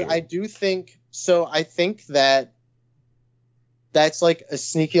agree, but weird. I do think so. I think that. That's like a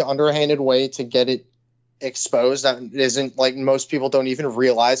sneaky, underhanded way to get it exposed that isn't like most people don't even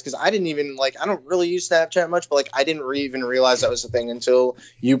realize, because I didn't even like, I don't really use Snapchat much, but like I didn't even realize that was a thing until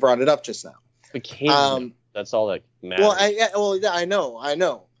you brought it up just now. Occasionally, that's all that matters. Well, I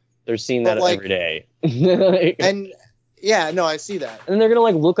know. They're seeing that like, every day. And yeah, no, I see that. And then they're gonna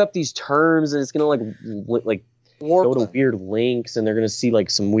like look up these terms, and it's gonna like Warp go to them. weird links, and they're gonna see like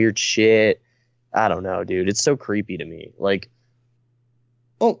some weird shit. I don't know, dude. It's so creepy to me. Like,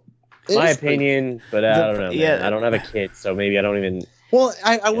 my opinion, but I don't know, man. Yeah. I don't have a kid, so maybe I don't even. Well,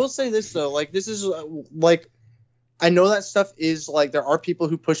 I will say this though, like this is like, I know that stuff is like, there are people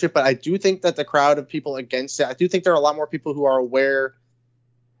who push it, but I do think that the crowd of people against it, I do think there are a lot more people who are aware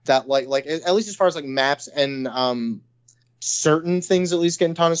that like at least as far as like maps and certain things at least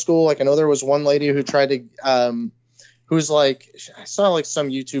getting taught in school. Like I know there was one lady who tried to who's like, I saw like some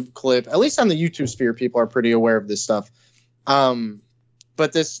YouTube clip, at least on the YouTube sphere, people are pretty aware of this stuff.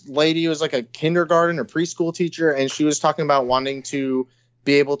 But this lady was like a kindergarten or preschool teacher, and she was talking about wanting to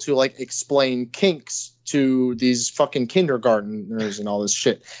be able to like explain kinks to these fucking kindergartners and all this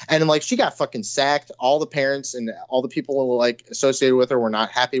shit. And like she got fucking sacked. All the parents and all the people who were like associated with her were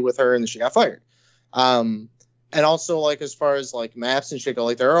not happy with her, and she got fired. And also like as far as like maps and shit go,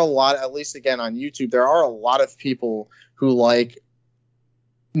 like there are a lot, at least again on YouTube, there are a lot of people who like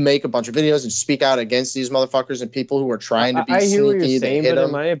make a bunch of videos and speak out against these motherfuckers and people who are trying to be I hear what sneaky. you're saying, but them.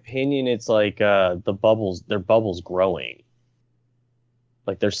 in my opinion, it's like their bubbles growing.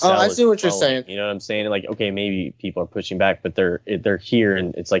 Like their cell I see what you're growing, saying. You know what I'm saying? Like, okay, maybe people are pushing back, but they're here,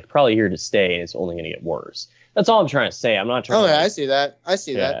 and it's like probably here to stay, and it's only going to get worse. That's all I'm trying to say. I'm not trying. Oh to, yeah, like, I see that. I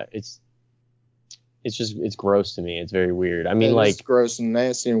see that. It's gross to me. It's very weird. I mean, It like is gross and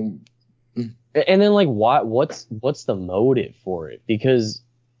nasty. And then like what's the motive for it? Because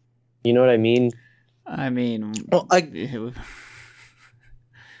you know what I mean? I mean, well,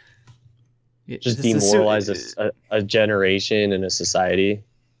 Just demoralize a generation and a society.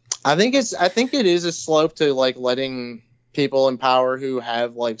 I think it is a slope to like letting people in power who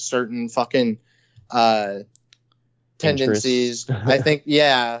have like certain fucking tendencies. I think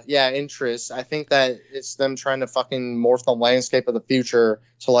interests. I think that it's them trying to fucking morph the landscape of the future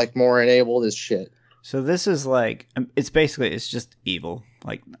to like more enable this shit. So this is like, it's just evil.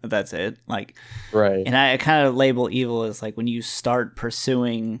 Like that's it. Like, right. And I kind of label evil as like when you start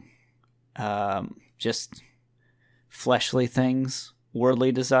pursuing just fleshly things,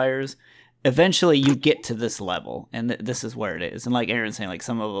 worldly desires, eventually you get to this level, and this is where it is. And like Aaron's saying, like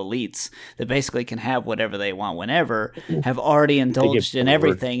some of elites that basically can have whatever they want whenever have already indulged in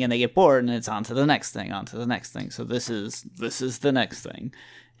everything, and they get bored, and it's on to the next thing. So this is the next thing.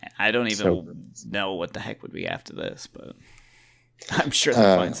 I don't even know what the heck would be after this, but I'm sure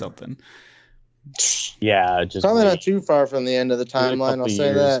they'll find something. Yeah, just probably not too far from the end of the timeline. I'll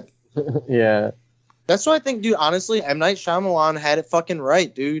say that. Yeah, that's what I think, dude. Honestly, M. Night Shyamalan had it fucking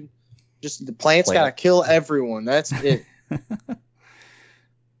right, dude. Just the plants gotta kill everyone. That's it.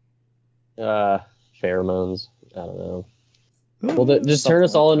 Pheromones. I don't know. Well, just turn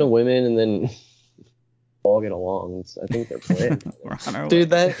us all into women, and then all get along. I think they're playing.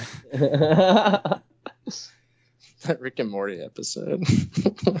 Dude, that Rick and Morty episode.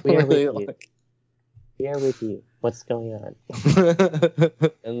 We are with you. What's going on?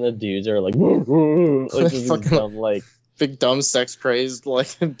 And the dudes are like, like this dumb, like big dumb sex crazed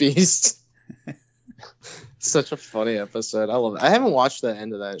like beast. Such a funny episode. I love it. I haven't watched the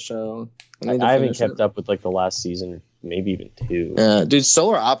end of that show. I haven't kept up with like the last season, maybe even 2. Yeah, dude,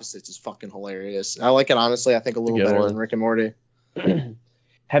 Solar Opposites is fucking hilarious. I like it, honestly. I think a little better than Rick and Morty.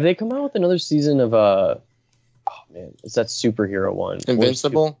 Have they come out with another season of oh man, it's that superhero one,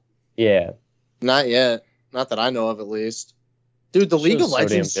 Invincible? Yeah. Not yet. Not that I know of, at least. Dude, the League of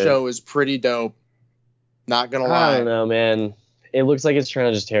Legends show is pretty dope. Not gonna lie. I don't know, man. It looks like it's trying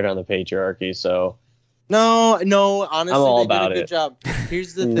to just tear down the patriarchy, so... No, honestly, I'm all they about did a good it. job.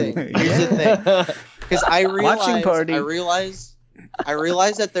 Here's the thing. Because I realize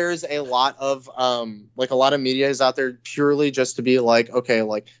that there's a lot of like a lot of media is out there purely just to be like, okay,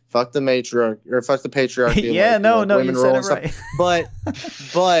 like fuck the matriarch or fuck the patriarchy. Yeah, like, no, women you said it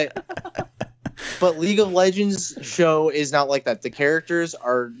right. But League of Legends show is not like that. The characters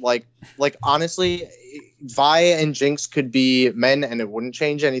are like honestly, Vi and Jinx could be men and it wouldn't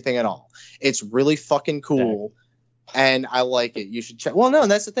change anything at all. It's really fucking cool. And I like it. You should check. Well, no,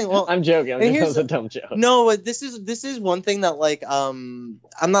 that's the thing. Well, I'm joking. That was a dumb joke. No, but this is one thing that like I'm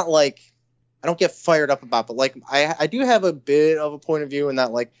not like I don't get fired up about, but like I do have a bit of a point of view in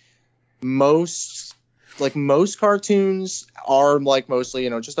that like most cartoons are like mostly,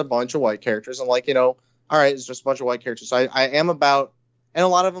 just a bunch of white characters, and like, all right, it's just a bunch of white characters. So I am about, and a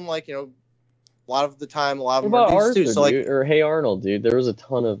lot of them like, lot of the time, a lot What of them are about dudes Arthur, too. So like, dude? Or Hey Arnold, dude? There was a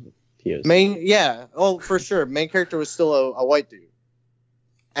ton of POC. for sure. Main character was still a white dude,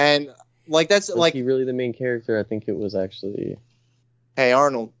 and like that's Was like he really the main character? I think it was actually. Hey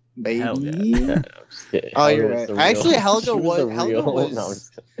Arnold, baby. Hell yeah. No, I'm just kidding. Oh, Helga you're was right. the real- Actually, she Helga was the Helga real- was No, I'm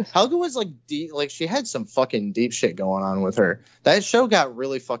just kidding. Helga was like deep. Like she had some fucking deep shit going on with her. That show got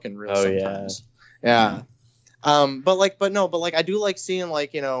really fucking real Oh, yeah. sometimes. Yeah. But I do like seeing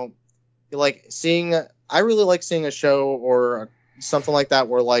I really like seeing a show or something like that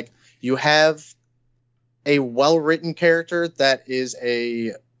where like you have a well-written character that is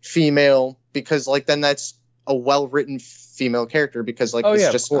a female, because like then that's a well-written female character, because like it's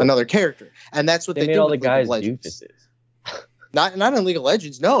Of just course. another character, and that's what They they made do all the with League of guys Legends. doofuses. Not in League of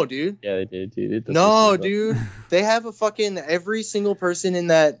Legends, no, dude. Yeah, they did, dude. No, dude. They have a fucking every single person in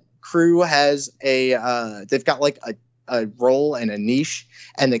that crew has they've got like a role and a niche,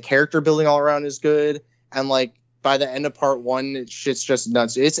 and the character building all around is good. And like by the end of part 1, shit's just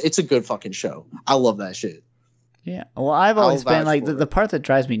nuts. It's a good fucking show. I love that shit. Yeah. Well, I've always I'll been like vouch for the it. part that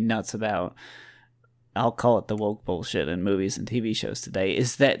drives me nuts about, I'll call it the woke bullshit in movies and TV shows today,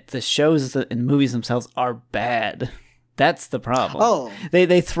 is that the shows and movies themselves are bad. That's the problem. Oh,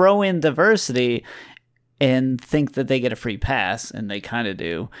 They throw in diversity and think that they get a free pass, and they kind of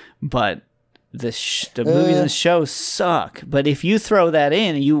do, but the movies and shows suck. But if you throw that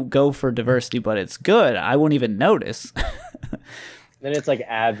in, you go for diversity, but it's good, I won't even notice. Then it's like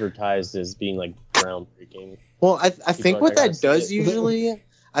advertised as being like groundbreaking. well, I think like, what I gotta that see does it. usually,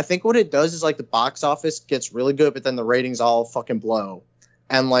 I think what it does is like the box office gets really good, but then the ratings all fucking blow,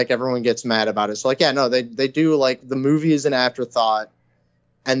 and like everyone gets mad about it. So like, yeah, no, they do like the movie is an afterthought,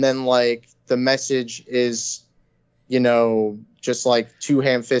 and then like the message is, just like too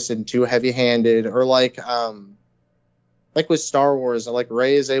ham-fisted and too heavy-handed, or like with Star Wars, like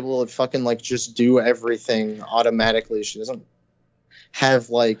Rey is able to fucking like just do everything automatically. She doesn't have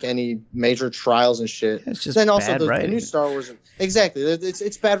like any major trials and shit. It's just then also bad the writing. new Star Wars, exactly.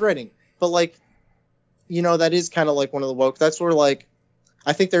 It's bad writing, but like, that is kind of like one of the woke. That's where like,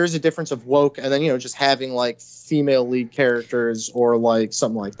 I think there is a difference of woke and then just having like female lead characters or like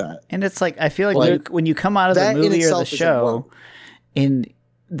something like that. And it's like, I feel like when you come out of the that in movie or the itself isn't show, woke. and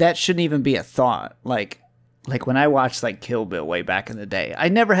that shouldn't even be a thought. Like when I watched like Kill Bill way back in the day, I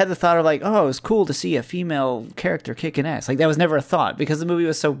never had the thought of like, oh, it was cool to see a female character kicking ass. Like that was never a thought, because the movie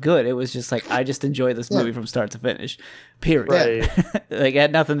was so good. It was just like, I just enjoy this movie from start to finish. Period. Right. Like it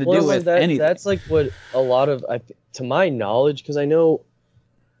had nothing to do Well, with that, anything. That's like what a lot of, to my knowledge, because I know,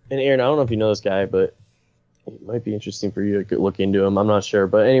 and Aaron, I don't know if you know this guy, but it might be interesting for you to look into him. I'm not sure,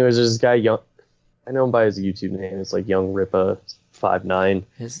 but anyways, there's this guy, I know him by his YouTube name. It's like Young Ripa 59.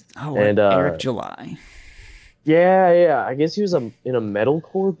 And Eric July. Yeah. I guess he was in a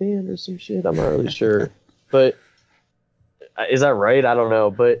metalcore band or some shit. I'm not really sure, but is that right? I don't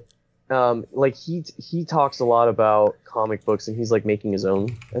know, but like he talks a lot about comic books, and he's like making his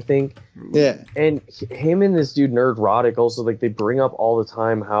own, I think. Yeah. And him and this dude Nerdrotic also, like, they bring up all the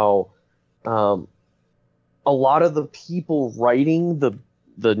time how a lot of the people writing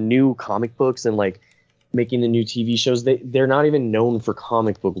the new comic books and like making the new TV shows, they're not even known for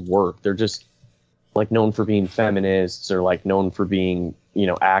comic book work. They're just like known for being feminists or like known for being,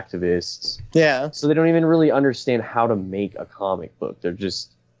 activists. Yeah. So they don't even really understand how to make a comic book. They're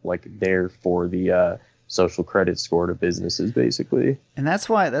just like there for the social credit score to businesses, basically. And that's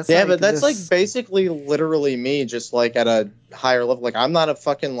why but that's like basically literally me, just like at a higher level. Like I'm not a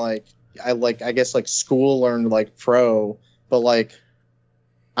fucking like I guess like school learned like pro, but like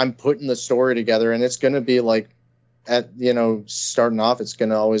I'm putting the story together, and it's gonna be like at starting off, it's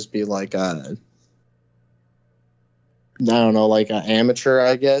gonna always be like I don't know, like an amateur,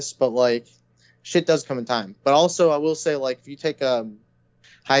 I guess, but like shit does come in time. But also I will say, like, if you take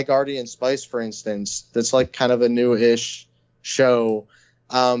High Guardian Spice, for instance, that's like kind of a new-ish show.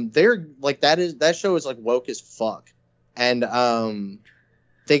 They're like that show is like woke as fuck, and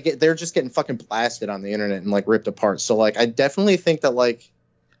they're just getting fucking blasted on the internet and like ripped apart. So like I definitely think that like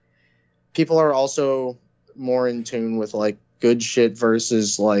people are also more in tune with like good shit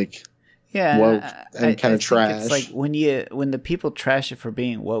versus like woke and kind of trash. It's like when the people trash it for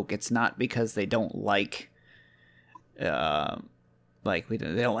being woke, it's not because they don't like they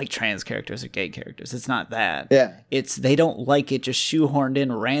don't like trans characters or gay characters. It's not that. Yeah. It's they don't like it just shoehorned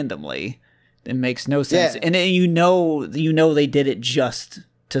in randomly. It makes no sense. Yeah. And then they did it just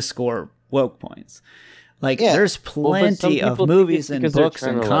to score woke points. Like there's plenty of movies and books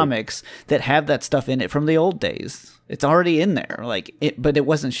and comics that have that stuff in it from the old days. It's already in there, like but it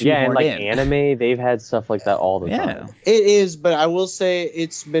wasn't shoehorned Yeah, and like in. anime, they've had stuff like that all the time. It is, but I will say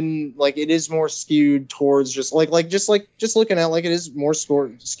it's been like it is more skewed towards just looking at like it is more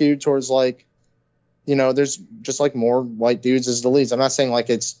skewed towards like, you know, there's just like more white dudes as the leads. I'm not saying like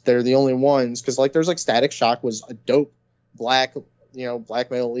they're the only ones, because like there's like Static Shock was a dope black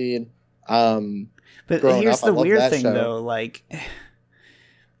male lead. But here's the weird thing though, like.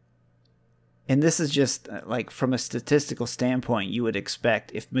 And this is just like from a statistical standpoint, you would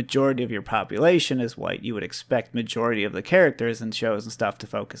expect if majority of your population is white, you would expect majority of the characters and shows and stuff to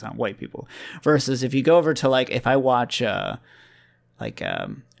focus on white people. Versus if you go over to like, if I watch a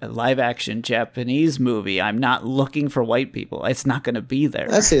live action Japanese movie, I'm not looking for white people. It's not going to be there.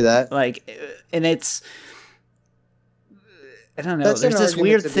 I see that. Like, and it's, I don't know. There's this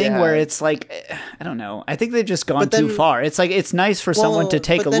weird thing where it's like, I don't know. I think they've just gone too far. It's like, it's nice for someone to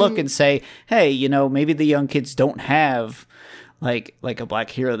take a look and say, hey, you know, maybe the young kids don't have like a black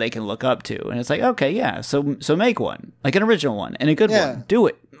hero they can look up to. And it's like, okay, yeah. So make one, like an original one and a good one. Do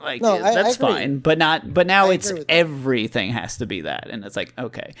it. Like, that's fine. But now it's everything has to be that. And it's like,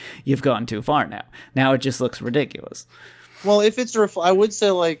 okay, you've gone too far now. Now it just looks ridiculous. Well, if it's I would say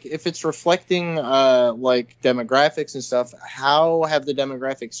like if it's reflecting like demographics and stuff, how have the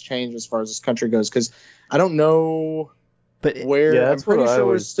demographics changed as far as this country goes? Because I don't know, but where I'm pretty sure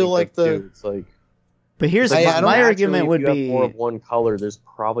we're still like the. It's like, but here's my argument would be more of one color. There's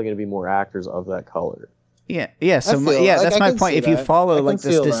probably going to be more actors of that color. Yeah. So that's my point. If you follow like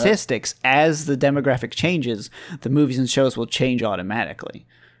the statistics, as the demographic changes, the movies and shows will change automatically.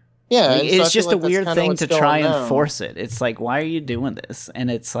 Yeah, like, it's just a weird thing to try and force it. It's like, why are you doing this?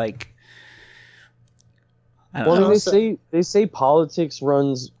 And it's like, I don't know. They say politics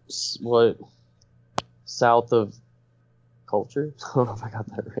runs south of culture. I don't know if I got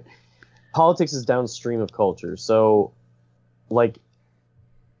that right. Politics is downstream of culture. So, like,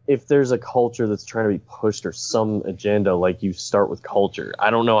 if there's a culture that's trying to be pushed or some agenda, like you start with culture. I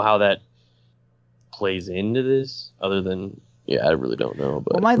don't know how that plays into this, other than. Yeah, I really don't know.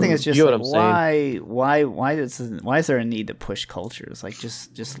 But my thing is just like, why is there a need to push cultures? Like,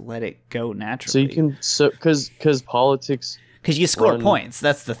 just let it go naturally. Because politics. Because you score points.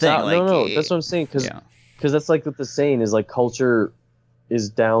 That's the thing. No, that's what I'm saying. Because that's like what the saying is, like, culture is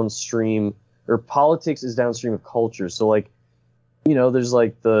downstream, or politics is downstream of culture. So like, you know, there's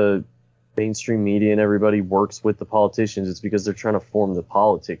like the mainstream media and everybody works with the politicians. It's because they're trying to form the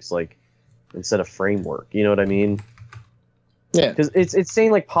politics, like, instead of framework. You know what I mean? Yeah, because it's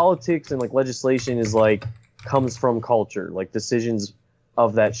saying like politics and like legislation is like comes from culture. Like decisions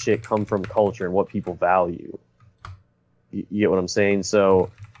of that shit come from culture and what people value. You get what I'm saying?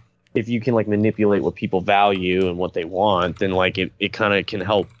 So if you can like manipulate what people value and what they want, then like it kind of can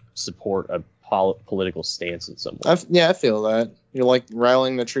help support a political stance in some way. I feel that. You're like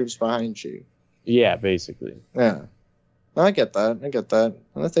rallying the troops behind you. Yeah, basically. Yeah, I get that.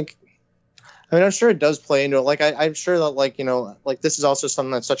 And I think. I mean, I'm sure it does play into it. Like, I'm sure that, like, you know, like, this is also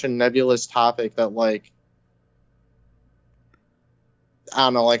something that's such a nebulous topic that, like, I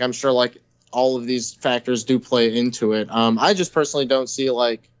don't know, like, I'm sure, like, all of these factors do play into it. I just personally don't see,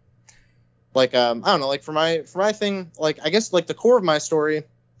 I don't know, like, for my thing, like, I guess, like, the core of my story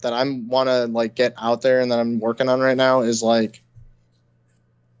that I want to, like, get out there and that I'm working on right now is, like,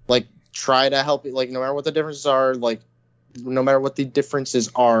 try to help, like, no matter what the differences are, like, no matter what the differences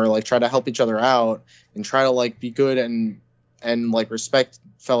are, like, try to help each other out and try to, like, be good and like, respect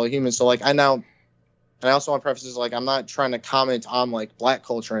fellow humans. So, like, I also want to preface this, like, I'm not trying to comment on, like, black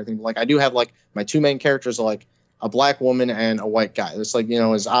culture or anything, but, like, I do have, like, my two main characters are, like, a black woman and a white guy. It's, like, you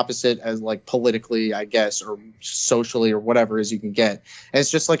know, as opposite as, like, politically, I guess, or socially or whatever as you can get. And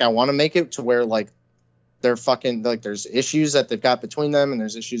it's just, like, I want to make it to where, like, they're fucking, like, there's issues that they've got between them and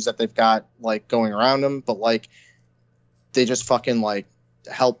there's issues that they've got, like, going around them, but, like, they just fucking like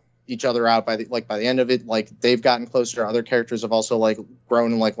help each other out by the end of it. Like, they've gotten closer. Other characters have also like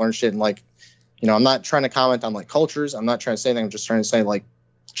grown and like learned shit. And like, you know, I'm not trying to comment on like cultures. I'm not trying to say anything. I'm just trying to say like,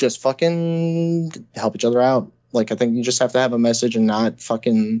 just fucking help each other out. Like, I think you just have to have a message and not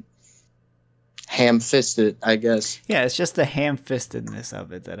fucking ham-fist it, I guess. Yeah, it's just the ham-fistedness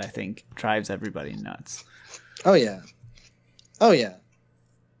of it that I think drives everybody nuts. Oh yeah.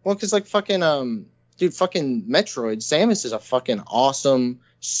 Well, because like fucking dude, fucking Metroid, Samus is a fucking awesome,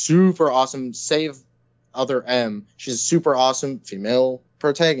 super awesome, save other M. She's a super awesome female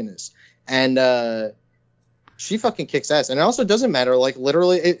protagonist. And she fucking kicks ass. And it also doesn't matter, like,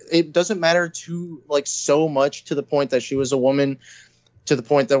 literally, it doesn't matter to, like, so much to the point that she was a woman, to the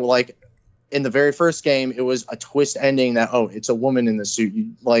point that, like, in the very first game, it was a twist ending that, oh, it's a woman in the suit.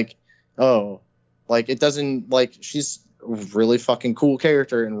 You, like, oh. Like it doesn't like she's a really fucking cool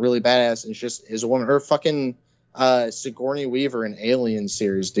character and really badass, and she just is a woman. Her fucking Sigourney Weaver in Alien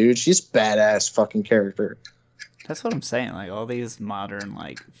series, dude, she's badass fucking character. That's what I'm saying. Like all these modern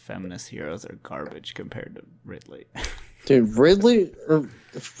like feminist heroes are garbage compared to Ridley. Dude, Ridley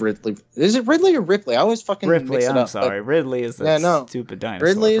is it Ridley or Ripley? I always fucking Ripley. mix it I'm up, sorry, Ridley is the stupid dinosaur.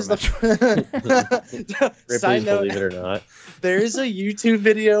 Ridley is the Ripley, believe it or not. There is a YouTube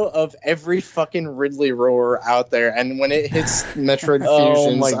video of every fucking Ridley roar out there, and when it hits Metroid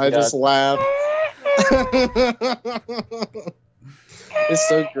Fusions, I just laugh. It's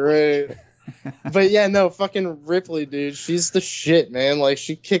so great. But yeah, no, fucking Ripley, dude. She's the shit, man. Like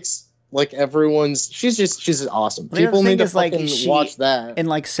she kicks like everyone's. She's awesome. People need to fucking watch that. And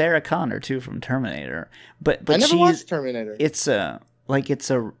like Sarah Connor too from Terminator. But I never watched Terminator.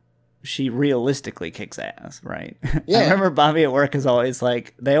 She realistically kicks ass, right? Yeah. I remember Bobby at work is always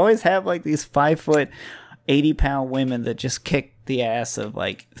like, they always have like these 5', 80-pound women that just kick the ass of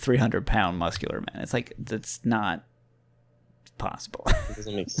like 300-pound muscular men. It's like, that's not possible. It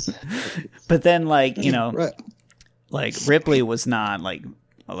doesn't make sense. But then like, you know, Right. like Ripley was not like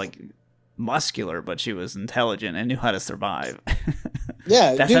muscular, but she was intelligent and knew how to survive.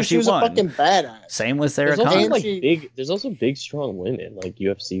 Yeah, that's dude, how she was won. a fucking badass. Same with Sarah There's also, Connor. there's also big, strong women, like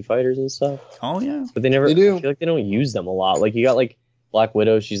UFC fighters and stuff. Oh yeah, but they never. They do. I feel like they don't use them a lot. Like you got like Black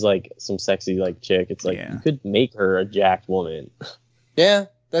Widow. She's like some sexy like chick. It's like you could make her a jacked woman. Yeah,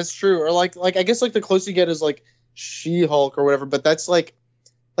 that's true. Or like I guess like the closest you get is like She-Hulk or whatever. But that's like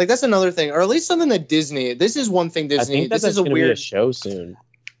that's another thing, or at least something that Disney. This is one thing Disney. I think this is a weird show soon.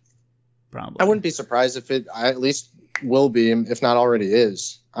 Probably. I wouldn't be surprised if it at least will be, if not already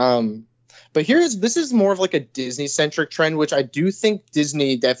is. But this is more of like a Disney centric trend, which I do think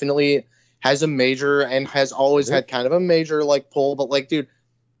Disney definitely has a major and has always had kind of a major like pull. But like, dude,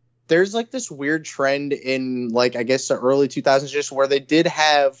 there's like this weird trend in like, I guess the early 2000s, just where they did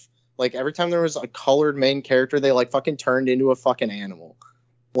have like every time there was a colored main character, they like fucking turned into a fucking animal.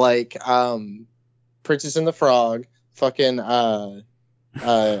 Like, Princess and the Frog, fucking,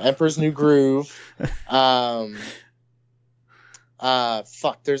 Emperor's New Groove.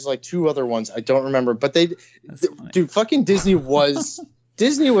 There's like two other ones I don't remember, but dude, fucking Disney was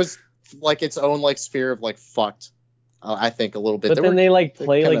like its own like sphere of like fucked. I think a little bit. But then they like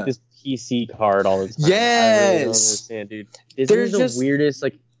play like this PC card all the time. Yes, I really don't understand, dude. Disney's the weirdest.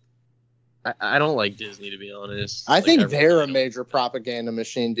 Like, I don't like Disney, to be honest. I think they're a major propaganda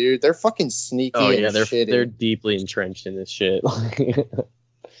machine, dude. They're fucking sneaky. Oh yeah, shitty. They're deeply entrenched in this shit.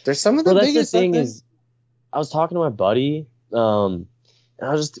 There's some of the biggest. The thing is, I was talking to my buddy, and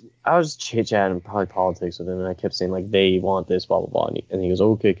I was chit chatting probably politics with him, and I kept saying like they want this, blah blah blah, and he goes,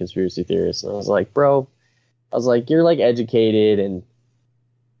 okay, conspiracy theorists, and I was like, bro, you're like educated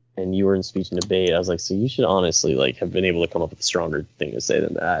and you were in speech and debate. I was like, so you should honestly like have been able to come up with a stronger thing to say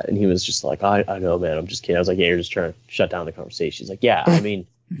than that. And he was just like, I know, man, I'm just kidding. I was like, yeah, you're just trying to shut down the conversation. He's like, yeah, I mean,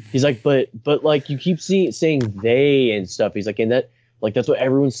 he's like, but like you keep saying they and stuff. He's like, and that like that's what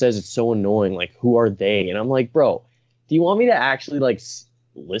everyone says. It's so annoying. Like, who are they? And I'm like, bro, do you want me to actually like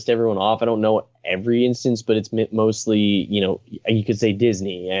list everyone off? I don't know every instance, but it's mostly, you know, you could say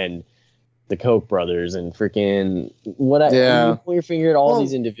Disney and the Koch brothers and freaking what. Yeah. You point your finger at all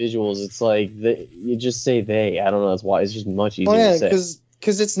these individuals. It's like you just say they. I don't know. That's why it's just much easier to say.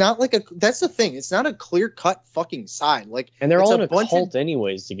 Because it's not like that's the thing. It's not a clear cut fucking side. Like, and they're all in a cult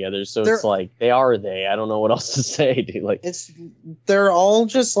anyways together. So it's like they are they. I don't know what else to say, dude. Like they're all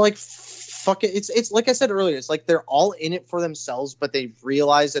just like fucking. It's like I said earlier. It's like they're all in it for themselves, but they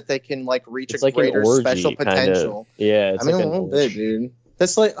realize that they can like reach a greater special potential. Yeah, I mean, a little bit, dude.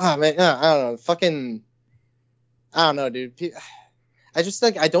 That's like, oh man, I don't know, fucking, I don't know, dude. I just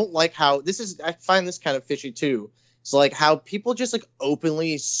like I don't like how this is. I find this kind of fishy too. It's like how people just like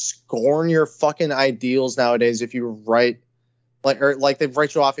openly scorn your fucking ideals nowadays if you write or they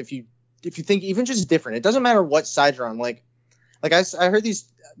write you off if you think even just different. It doesn't matter what side you're on. Like I heard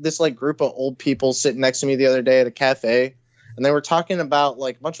this like group of old people sitting next to me the other day at a cafe. And they were talking about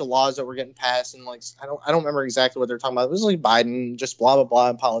like a bunch of laws that were getting passed, and like I don't remember exactly what they're talking about. It was like Biden, just blah blah blah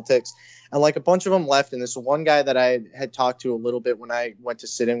in politics, and like a bunch of them left. And this one guy that I had talked to a little bit when I went to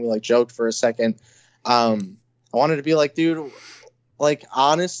sit in, we like joked for a second. I wanted to be like, dude, like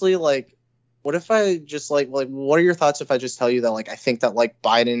honestly, like what if I just like what are your thoughts if I just tell you that like I think that like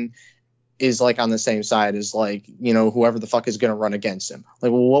Biden is like on the same side as like, you know, whoever the fuck is going to run against him.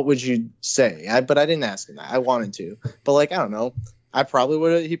 Like, well, what would you say? But I didn't ask him that. I wanted to, but like, I don't know. He probably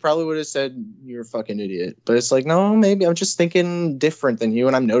would have said you're a fucking idiot, but it's like, no, maybe I'm just thinking different than you.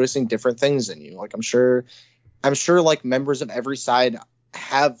 And I'm noticing different things than you. Like, I'm sure like members of every side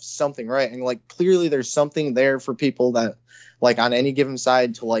have something right, and like clearly there's something there for people that like on any given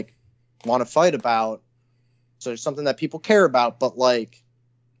side to like want to fight about. So there's something that people care about, but like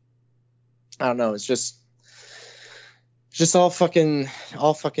I don't know, it's just all fucking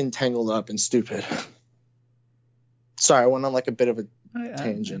tangled up and stupid. Sorry, I went on like a bit of a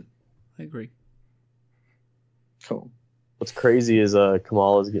tangent. I agree. Cool. What's crazy is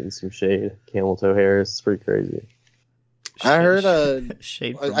Kamala's getting some shade. Camel toe hair is pretty crazy. I heard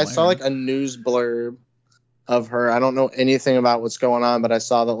shade. I saw like a news blurb of her. I don't know anything about what's going on, but I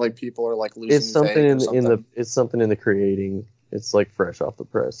saw that like people are like losing. It's something it's something in the creating. It's like fresh off the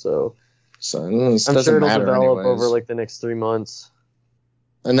press, so I'm sure it'll develop over like the next 3 months,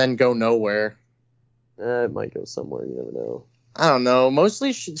 and then go nowhere. It might go somewhere. You never know. I don't know.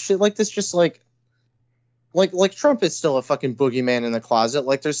 Mostly shit like this, just like Trump is still a fucking boogeyman in the closet.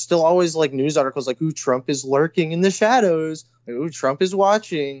 Like there's still always like news articles like, "Ooh, Trump is lurking in the shadows." Like, "Ooh, Trump is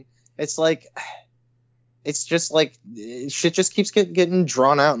watching." It's like, it's just like shit just keeps getting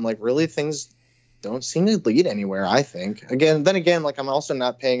drawn out, and like really things don't seem to lead anywhere. I think then again, like I'm also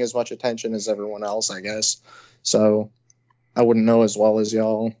not paying as much attention as everyone else, I guess. So I wouldn't know as well as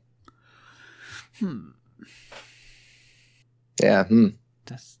y'all. Yeah.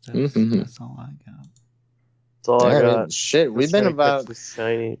 That's all I got. That's all I got. Shit, we've been about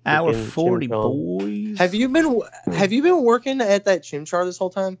hour 40, boys. Have you been working at that chimchar this whole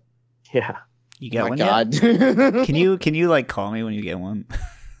time? Yeah. You got one God. yet? Can you like call me when you get one?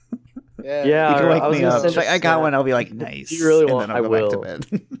 Yeah. You can wake me up. Like, I got one. I'll be like, nice. Do you really want? And then I'll go back to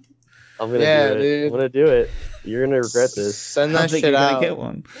bed. I'm gonna do it. Dude. I'm gonna do it. You're gonna regret this. Send that shit out. Get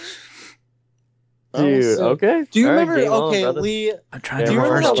one. Dude, okay. Do you remember? Lee. I'm trying to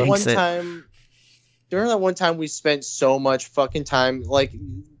reverse jinx it. Do you remember that one time we spent so much fucking time? Like,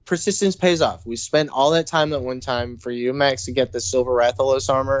 persistence pays off. We spent all that time that one time for you, Max, to get the silver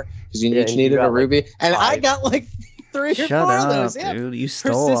Rathalos armor because you each needed a ruby, and I got like 3 or 4 of those. Yeah, dude, you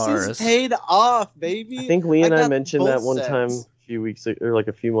stole ours. Paid off, baby. I think Lee and I mentioned that one time a few weeks ago, or like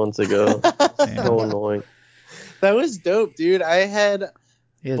a few months ago. So annoying. That was dope, dude. I had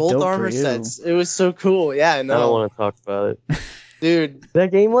both armor sets. It was so cool. Yeah, I know. I don't want to talk about it. Dude,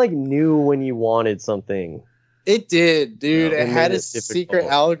 that game like knew when you wanted something. It did, dude. It had a secret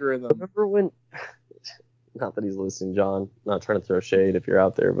algorithm. Remember when? Not that he's listening, John. Not trying to throw shade if you're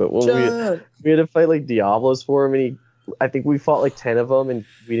out there, but when we had to fight like Diablos for him, and I think we fought like 10 of them, and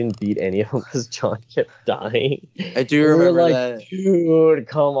we didn't beat any of them because John kept dying. I do remember like, that. Dude,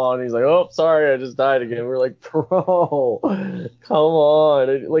 come on. He's like, "Oh, sorry, I just died again." We're like, "Bro, come on!"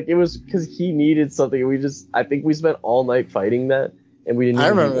 It was because he needed something. I think we spent all night fighting that, and we didn't. I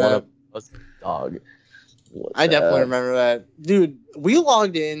remember that. Us dog. I definitely remember that, dude. We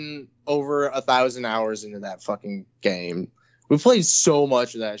logged in over 1,000 hours into that fucking game. We played so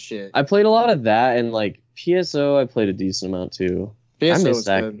much of that shit. I played a lot of that, and like PSO, I played a decent amount too. PSO I missed was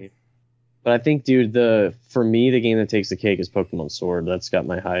that good. game. But I think, dude, for me, the game that takes the cake is Pokemon Sword. That's got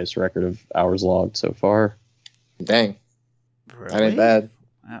my highest record of hours logged so far. Dang, really? that ain't bad.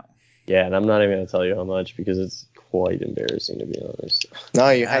 Wow. Yeah, and I'm not even gonna tell you how much because it's quite embarrassing, to be honest. No,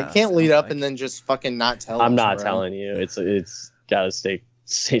 I can't lead up and then just fucking not tell. I'm not telling you. It's gotta stay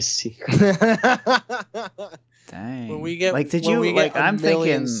secret. Dang. When we get I'm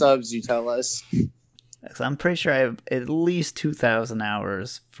thinking subs, you tell us. I'm pretty sure I have at least 2,000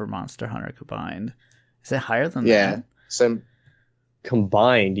 hours for Monster Hunter combined. Is it higher than that? Yeah. Some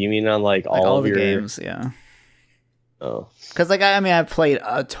combined. You mean on like all of the your games? Yeah. Oh. Because I've played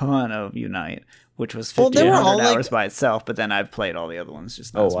a ton of Unite, which was 1,500 hours by itself, but then I've played all the other ones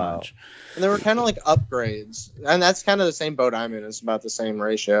just not as much. And they were kind of like upgrades, and that's kind of the same boat I'm in. It's about the same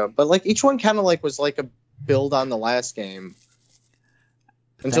ratio, but like each one kind of like was like a build on the last game.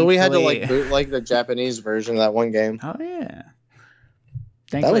 Until we had to like boot like the Japanese version of that one game. Oh yeah.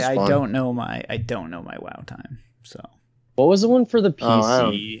 Thankfully, I don't know my WoW time. So. What was the one for the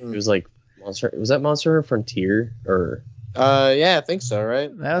PC? It was like Monster. Was that Monster Hunter Frontier or? Yeah, I think so. Right.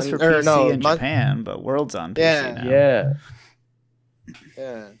 That was for PC in Japan, but World's on PC now. Yeah.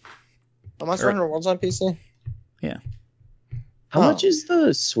 Yeah. Oh, Monster Hunter World's on PC. Yeah. How much is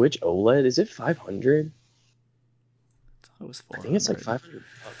the Switch OLED? Is it 500? I think it's like $500,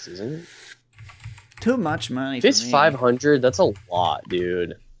 isn't it? Too much money. If it's 500, that's a lot,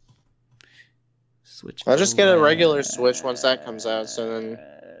 dude. Switch. I'll just get a regular Switch once that comes out. So then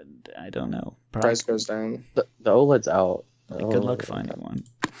I don't know. Price goes down. The OLED's out. Good luck finding one.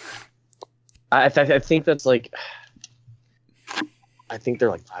 I think that's like. I think they're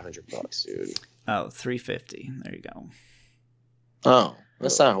like $500, dude. Oh, $350. There you go. Oh,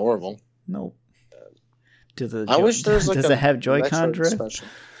 that's not horrible. Nope. I wish there was like does it have Joy-Con Metroid drift? special.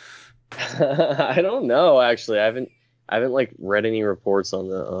 I don't know. Actually, I haven't like read any reports on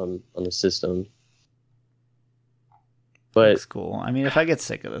the system. But Looks cool. I mean, if I get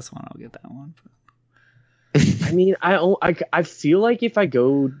sick of this one, I'll get that one. I mean, I feel like if I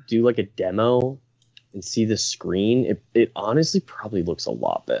go do like a demo and see the screen, it honestly probably looks a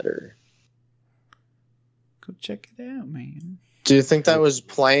lot better. Go check it out, man. Do you think that was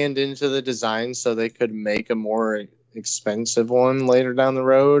planned into the design so they could make a more expensive one later down the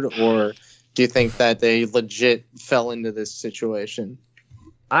road, or do you think that they legit fell into this situation?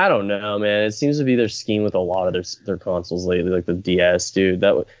 I don't know, man. It seems to be their scheme with a lot of their consoles lately, like the DS, dude.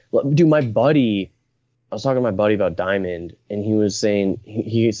 My buddy, I was talking to my buddy about Diamond, and he was saying,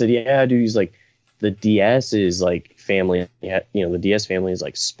 he said, yeah, dude, he's like, the DS is like family, the DS family is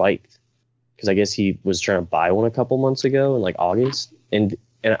like spiked. Because I guess he was trying to buy one a couple months ago in like August, and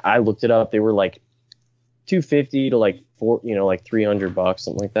I looked it up. They were like $250 to like $300,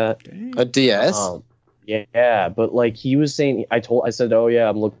 something like that. A DS? Yeah, but like he was saying, I said, oh yeah,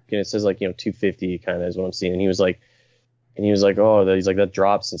 I'm looking. It says like $250 kind of is what I'm seeing, and he was like, oh, he's like that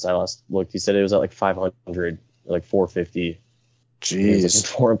dropped since I last looked. He said it was at like $500, like $450. Jeez,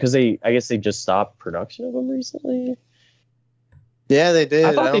 for him because I guess they just stopped production of them recently. Yeah, they did.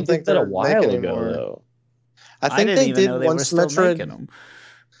 I thought don't they think did that a they're while making ago, anymore. though. I think didn't they even did know they were once still Metroid. making them.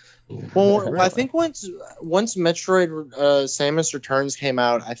 Well, Really? I think once Metroid Samus Returns came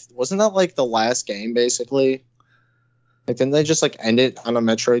out, wasn't that like the last game basically? Like, didn't they just like end it on a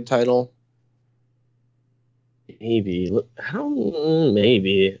Metroid title? Maybe.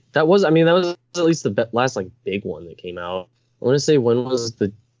 Maybe that was at least the last like big one that came out. I want to say, when was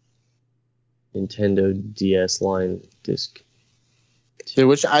the Nintendo DS line disc?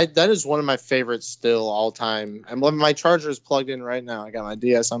 Dude, that is one of my favorites still all time. And when my charger is plugged in right now, I got my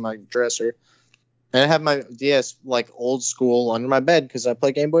DS on my dresser, and I have my DS like old school under my bed because I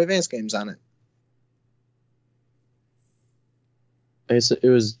play Game Boy Advance games on it. It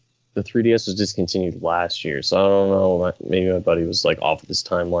was the 3DS was discontinued last year, so I don't know. Maybe my buddy was like off of this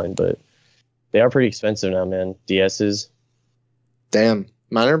timeline, but they are pretty expensive now, man. DSs. Damn,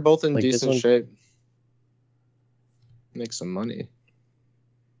 mine are both in Like this decent one? shape. Make some money.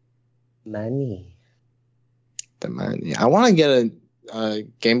 Money. The money. I want to get a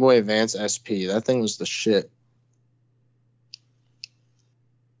Game Boy Advance SP. That thing was the shit.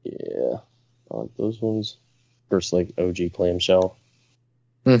 Yeah, I like those ones. First, like OG clamshell.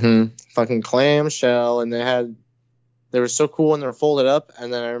 Mm-hmm. Fucking clamshell, and they were so cool when they're folded up.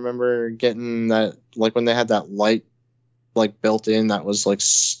 And then I remember getting that, like when they had that light, like built in, that was like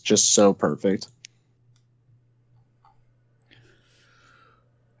just so perfect.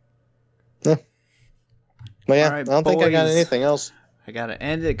 Yeah. But yeah, All right, I don't think I got boys. anything else. I gotta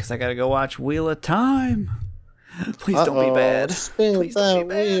end it because I gotta go watch Wheel of Time. Please don't be bad. Spin Please don't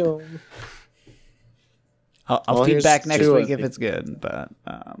that be bad. wheel. I'll Well, here's feedback next to week it. if it's good, but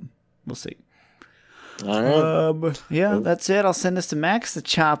we'll see. All right. Yeah, that's it. I'll send this to Max to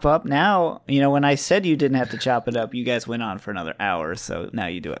chop up. Now, when I said you didn't have to chop it up, you guys went on for another hour, so now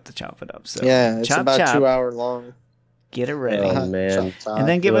you do have to chop it up. So Yeah, it's chop, about chop, 2 hour long. get it ready, Oh man, and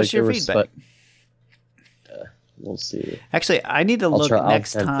then give feel us like your there was feedback. We'll see. Actually, I need to look I'll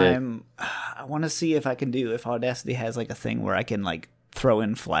next attempt time. I want to see if if Audacity has like a thing where I can like throw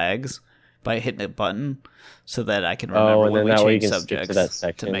in flags by hitting a button, so that I can remember and when then we that way you change can skip to subjects that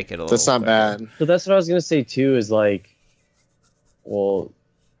section. to make it a little. That's not quicker. bad. So that's what I was gonna say too. Is like, well,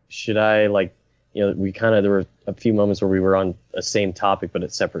 should I like, there were a few moments where we were on the same topic but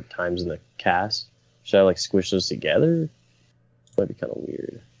at separate times in the cast. Should I like squish those together? That'd be kind of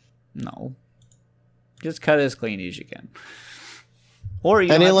weird. No, just cut it as clean as you can, or you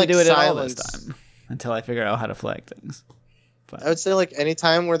don't Any, have like, to do it at all this silence. time until I figure out how to flag things. I would say like any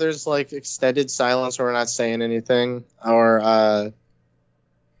time where there's like extended silence where we're not saying anything, or I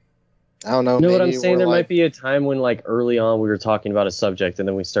don't know. You know what I'm maybe saying? we're, There like, might be a time when like early on we were talking about a subject and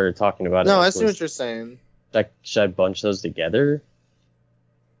then we started talking about it. No, I see what you're saying. Should I bunch those together?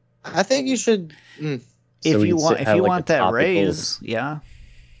 I think you should. If we you can want, have, if you like, want a that topical- raise, yeah.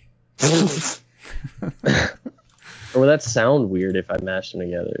 Or would that sound weird if I mashed them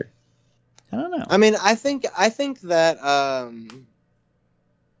together? I don't know. I mean, I think that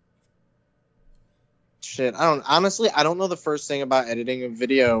shit. I don't know the first thing about editing a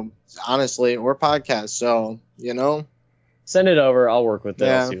video, honestly, or podcast. So Send it over. I'll work with it.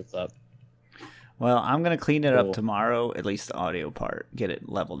 Yeah. I'll see what's up. Well, I'm gonna clean it Cool. up tomorrow, at least the audio part, get it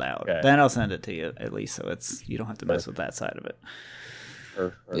leveled out. Okay. Then I'll send it to you, at least, so you don't have to mess with that side of it.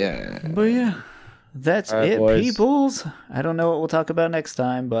 Or- Yeah. But yeah, That's All right, it, boys. peoples. I don't know what we'll talk about next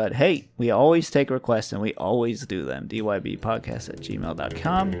time, but hey, we always take requests and we always do them.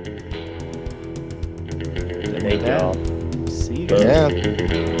 DYBPodcast@gmail.com. Thank y'all. See you guys. Yeah.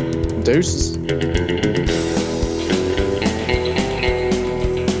 Deuces.